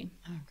basically.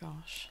 Oh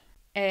gosh.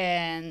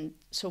 And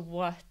so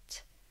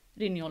what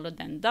Rignolo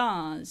then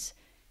does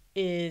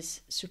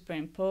is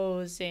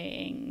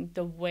superimposing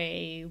the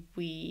way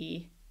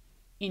we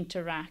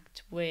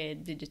interact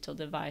with digital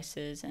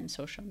devices and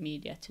social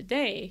media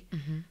today,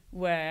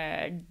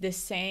 where the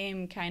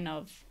same kind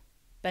of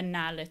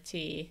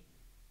banality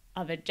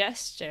of a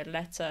gesture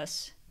lets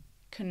us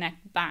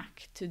connect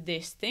back to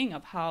this thing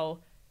of how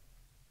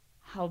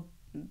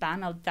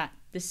banal that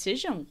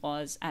decision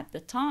was at the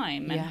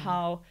time, and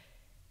how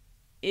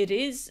it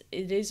is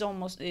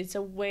almost, it's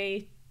a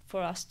way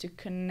for us to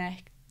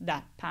connect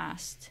that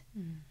past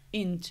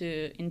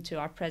into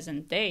our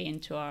present day,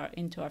 into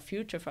our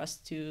future, for us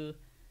to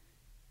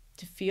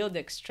feel the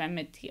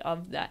extremity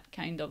of that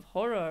kind of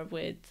horror,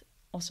 with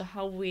also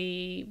how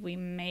we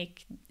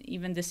make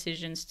even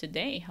decisions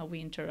today, how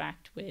we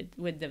interact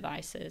with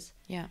devices.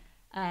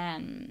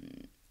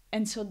 And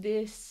so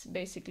this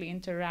basically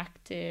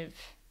interactive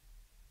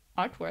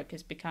artwork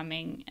is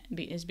becoming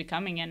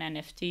an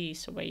NFT,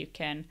 so where you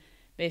can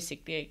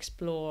basically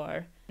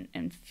explore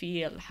and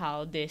feel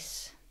how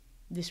this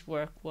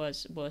work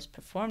was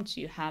performed. So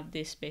you have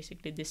this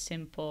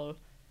simple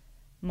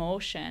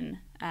motion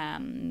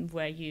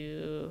where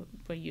you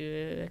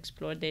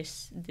explore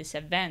this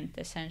event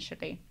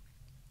essentially.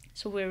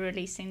 So we're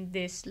releasing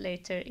this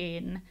later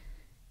in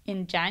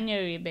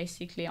January,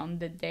 basically on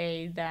the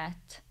day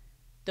that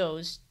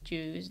those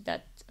Jews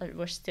that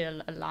were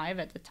still alive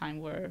at the time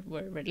were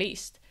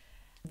released,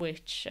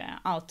 which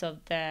out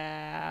of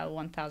the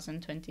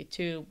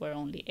 1022 were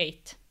only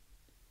 8.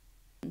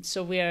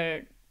 So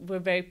we're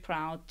very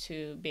proud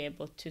to be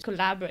able to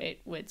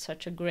collaborate with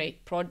such a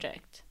great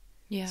project.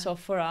 So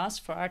for us,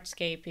 for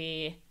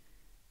Artscapy,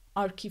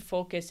 our key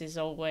focus is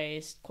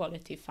always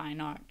quality fine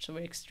art. So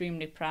we're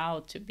extremely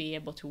proud to be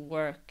able to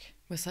work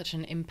with such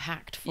an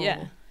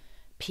impactful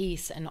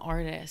piece and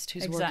artist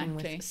who's working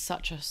with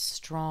such a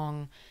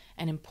strong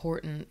and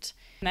important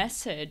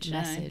message.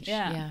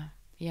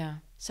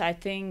 So I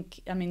think,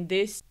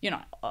 this,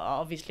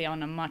 obviously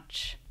on a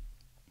much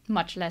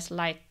less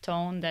light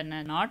tone than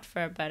an art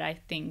fair, but I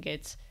think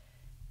it's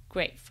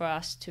great for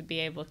us to be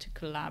able to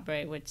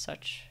collaborate with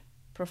such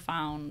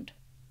profound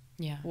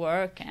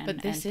work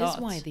but this and is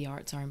why the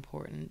arts are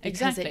important,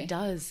 because it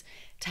does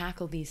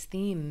tackle these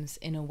themes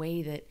in a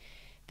way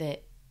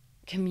that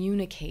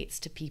communicates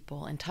to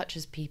people and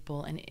touches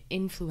people and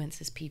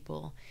influences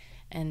people,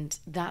 and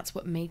that's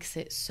what makes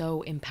it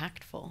so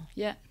impactful.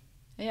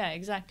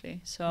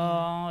 Exactly. So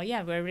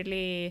we're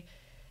really,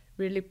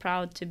 really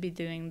proud to be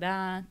doing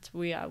that.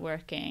 We are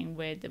working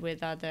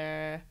with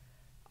other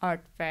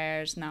art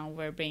fairs now.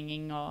 We're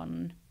bringing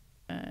on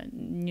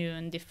new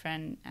and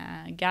different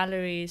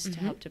galleries to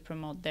help to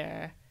promote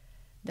their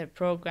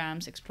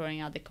programs,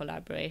 exploring other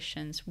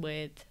collaborations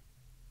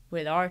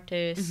with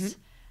artists.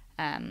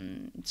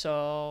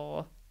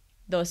 So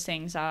those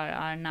things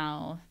are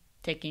now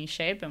taking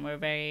shape, and we're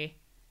very,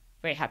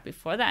 very happy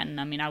for that. And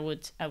I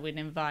would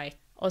invite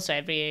also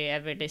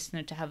every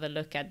listener to have a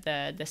look at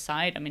the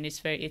site.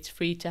 It's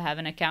free to have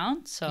an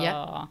account.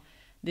 So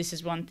this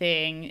is one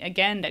thing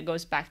again that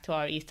goes back to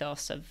our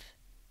ethos of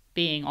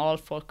being all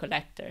for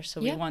collectors.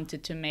 So we want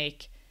to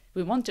make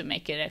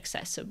it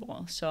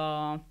accessible.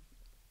 So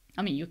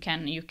I mean, you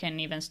can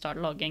even start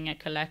logging a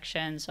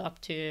collection, so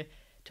up to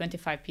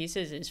 25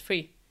 pieces is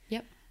free.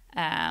 Yep.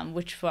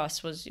 Which for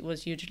us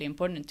was hugely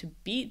important to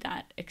be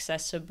that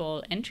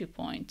accessible entry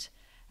point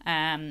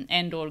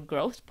and or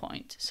growth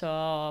point.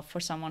 So for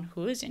someone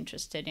who is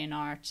interested in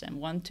arts and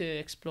want to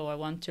explore,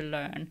 want to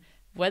learn,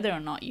 whether or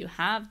not you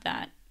have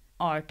that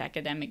art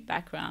academic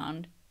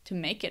background, to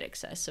make it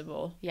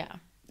accessible. Yeah.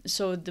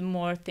 So the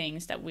more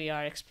things that we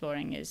are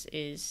exploring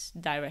is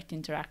direct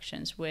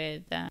interactions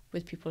with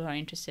people who are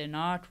interested in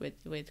art,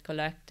 with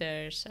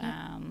collectors.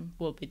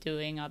 We'll be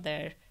doing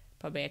other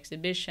probably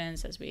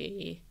exhibitions as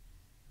we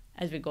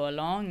go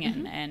along,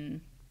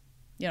 and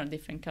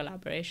different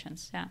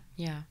collaborations.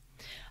 Yeah.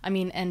 I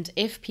mean, and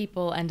if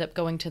people end up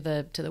going to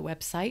the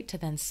website to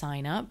then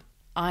sign up,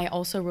 I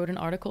also wrote an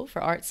article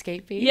for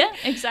Artscapy. Yeah,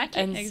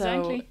 exactly. And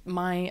so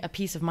a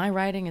piece of my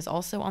writing is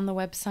also on the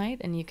website,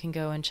 and you can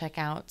go and check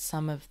out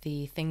some of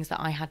the things that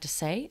I had to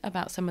say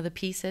about some of the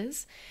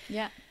pieces.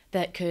 Yeah.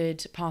 That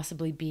could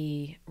possibly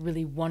be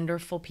really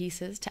wonderful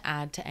pieces to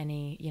add to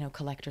any,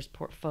 collector's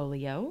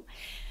portfolio.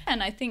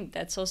 And I think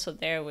that's also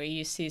there where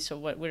you see, so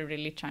what we're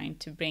really trying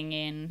to bring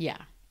in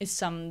is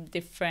some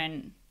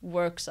different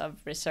works of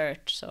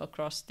research, so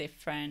across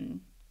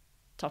different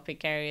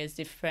topic areas,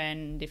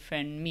 different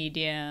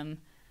medium,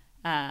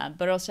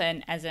 but also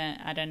at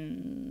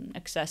an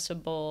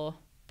accessible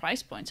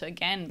price point. So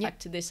again, back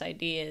to this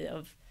idea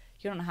of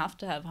you don't have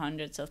to have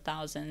hundreds of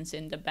thousands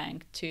in the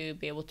bank to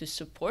be able to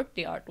support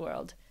the art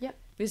world. Yep.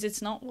 Because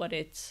it's not what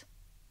it's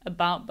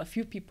about, but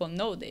few people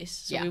know this.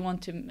 So we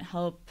want to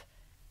help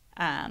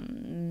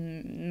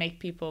make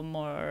people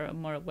more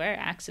aware,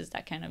 access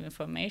that kind of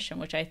information,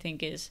 which I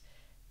think is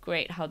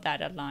great how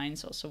that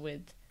aligns also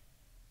with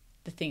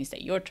the things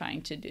that you're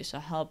trying to do. So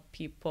help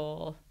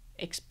people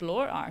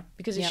explore art,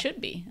 because it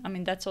should be. I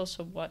mean, that's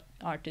also what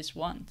artists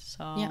want.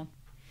 So yeah.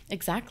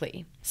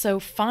 Exactly. So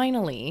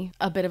finally,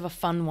 a bit of a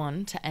fun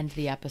one to end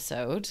the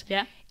episode.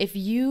 Yeah. If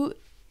you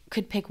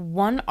could pick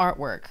one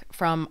artwork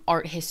from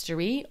art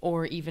history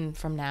or even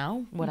from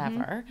now,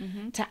 whatever,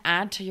 to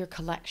add to your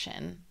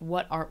collection,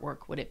 what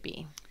artwork would it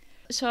be?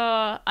 So,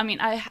 I mean,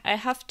 I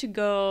have to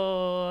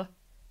go,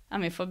 I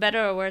mean, for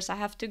better or worse, I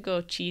have to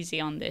go cheesy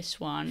on this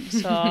one.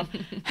 So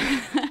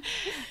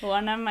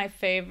one of my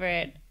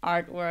favorite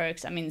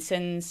artworks, I mean,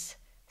 since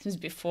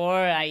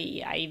before I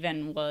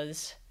even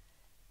was,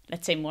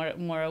 let's say,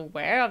 more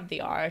aware of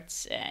the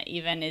arts,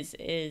 even is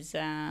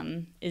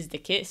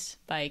The Kiss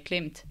by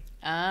Klimt.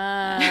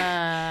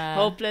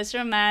 Hopeless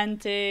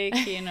romantic,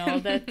 all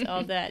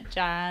that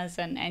jazz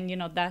and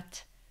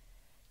that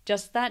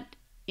just that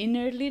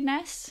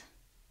innerliness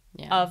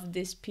of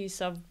this piece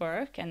of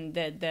work, and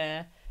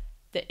the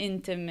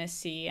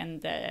intimacy,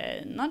 and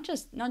the not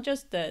just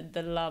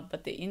the love,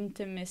 but the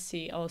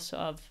intimacy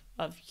also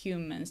of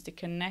humans, the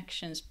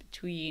connections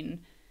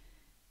between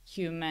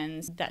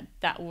humans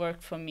that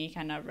work for me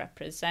kind of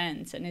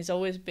represents, and it's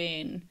always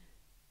been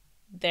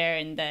there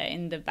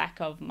in the back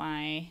of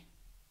my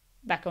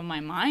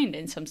mind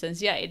in some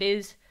sense. Yeah, it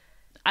is.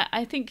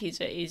 I think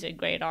he's a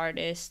great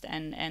artist,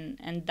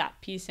 and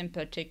that piece in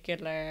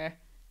particular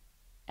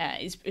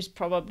is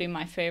probably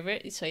my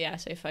favorite. So yeah,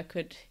 so if I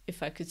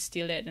could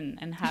steal it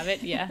and have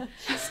it,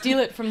 steal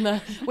it from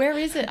the, where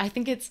is it? I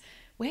think it's,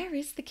 where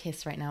is The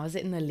Kiss right now? Is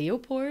it in the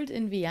Leopold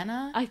in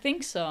Vienna? I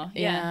think so.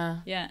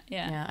 Yeah.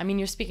 I mean,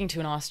 you're speaking to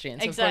an Austrian,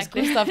 so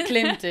exactly. Of course Gustav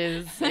Klimt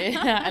is.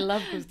 I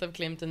love Gustav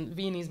Klimt and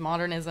Viennese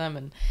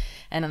modernism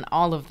and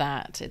all of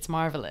that. It's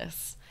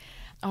marvelous.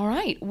 All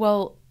right,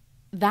 well,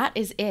 that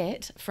is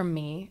it from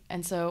me,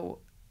 and so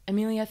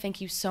Emilia,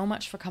 thank you so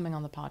much for coming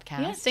on the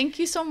podcast. Yeah, thank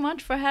you so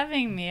much for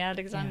having me,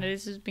 Alexander.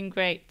 This has been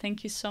great.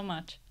 Thank you so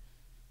much.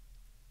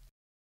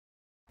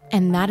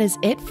 And that is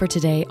it for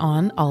today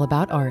on All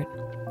About Art.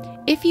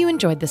 If you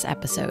enjoyed this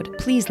episode,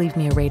 please leave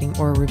me a rating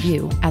or a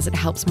review, as it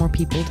helps more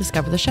people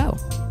discover the show.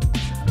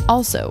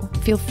 Also,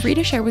 feel free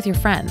to share with your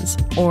friends,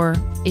 or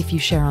if you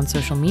share on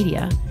social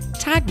media,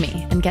 tag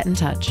me and get in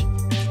touch.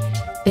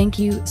 Thank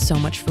you so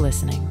much for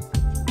listening.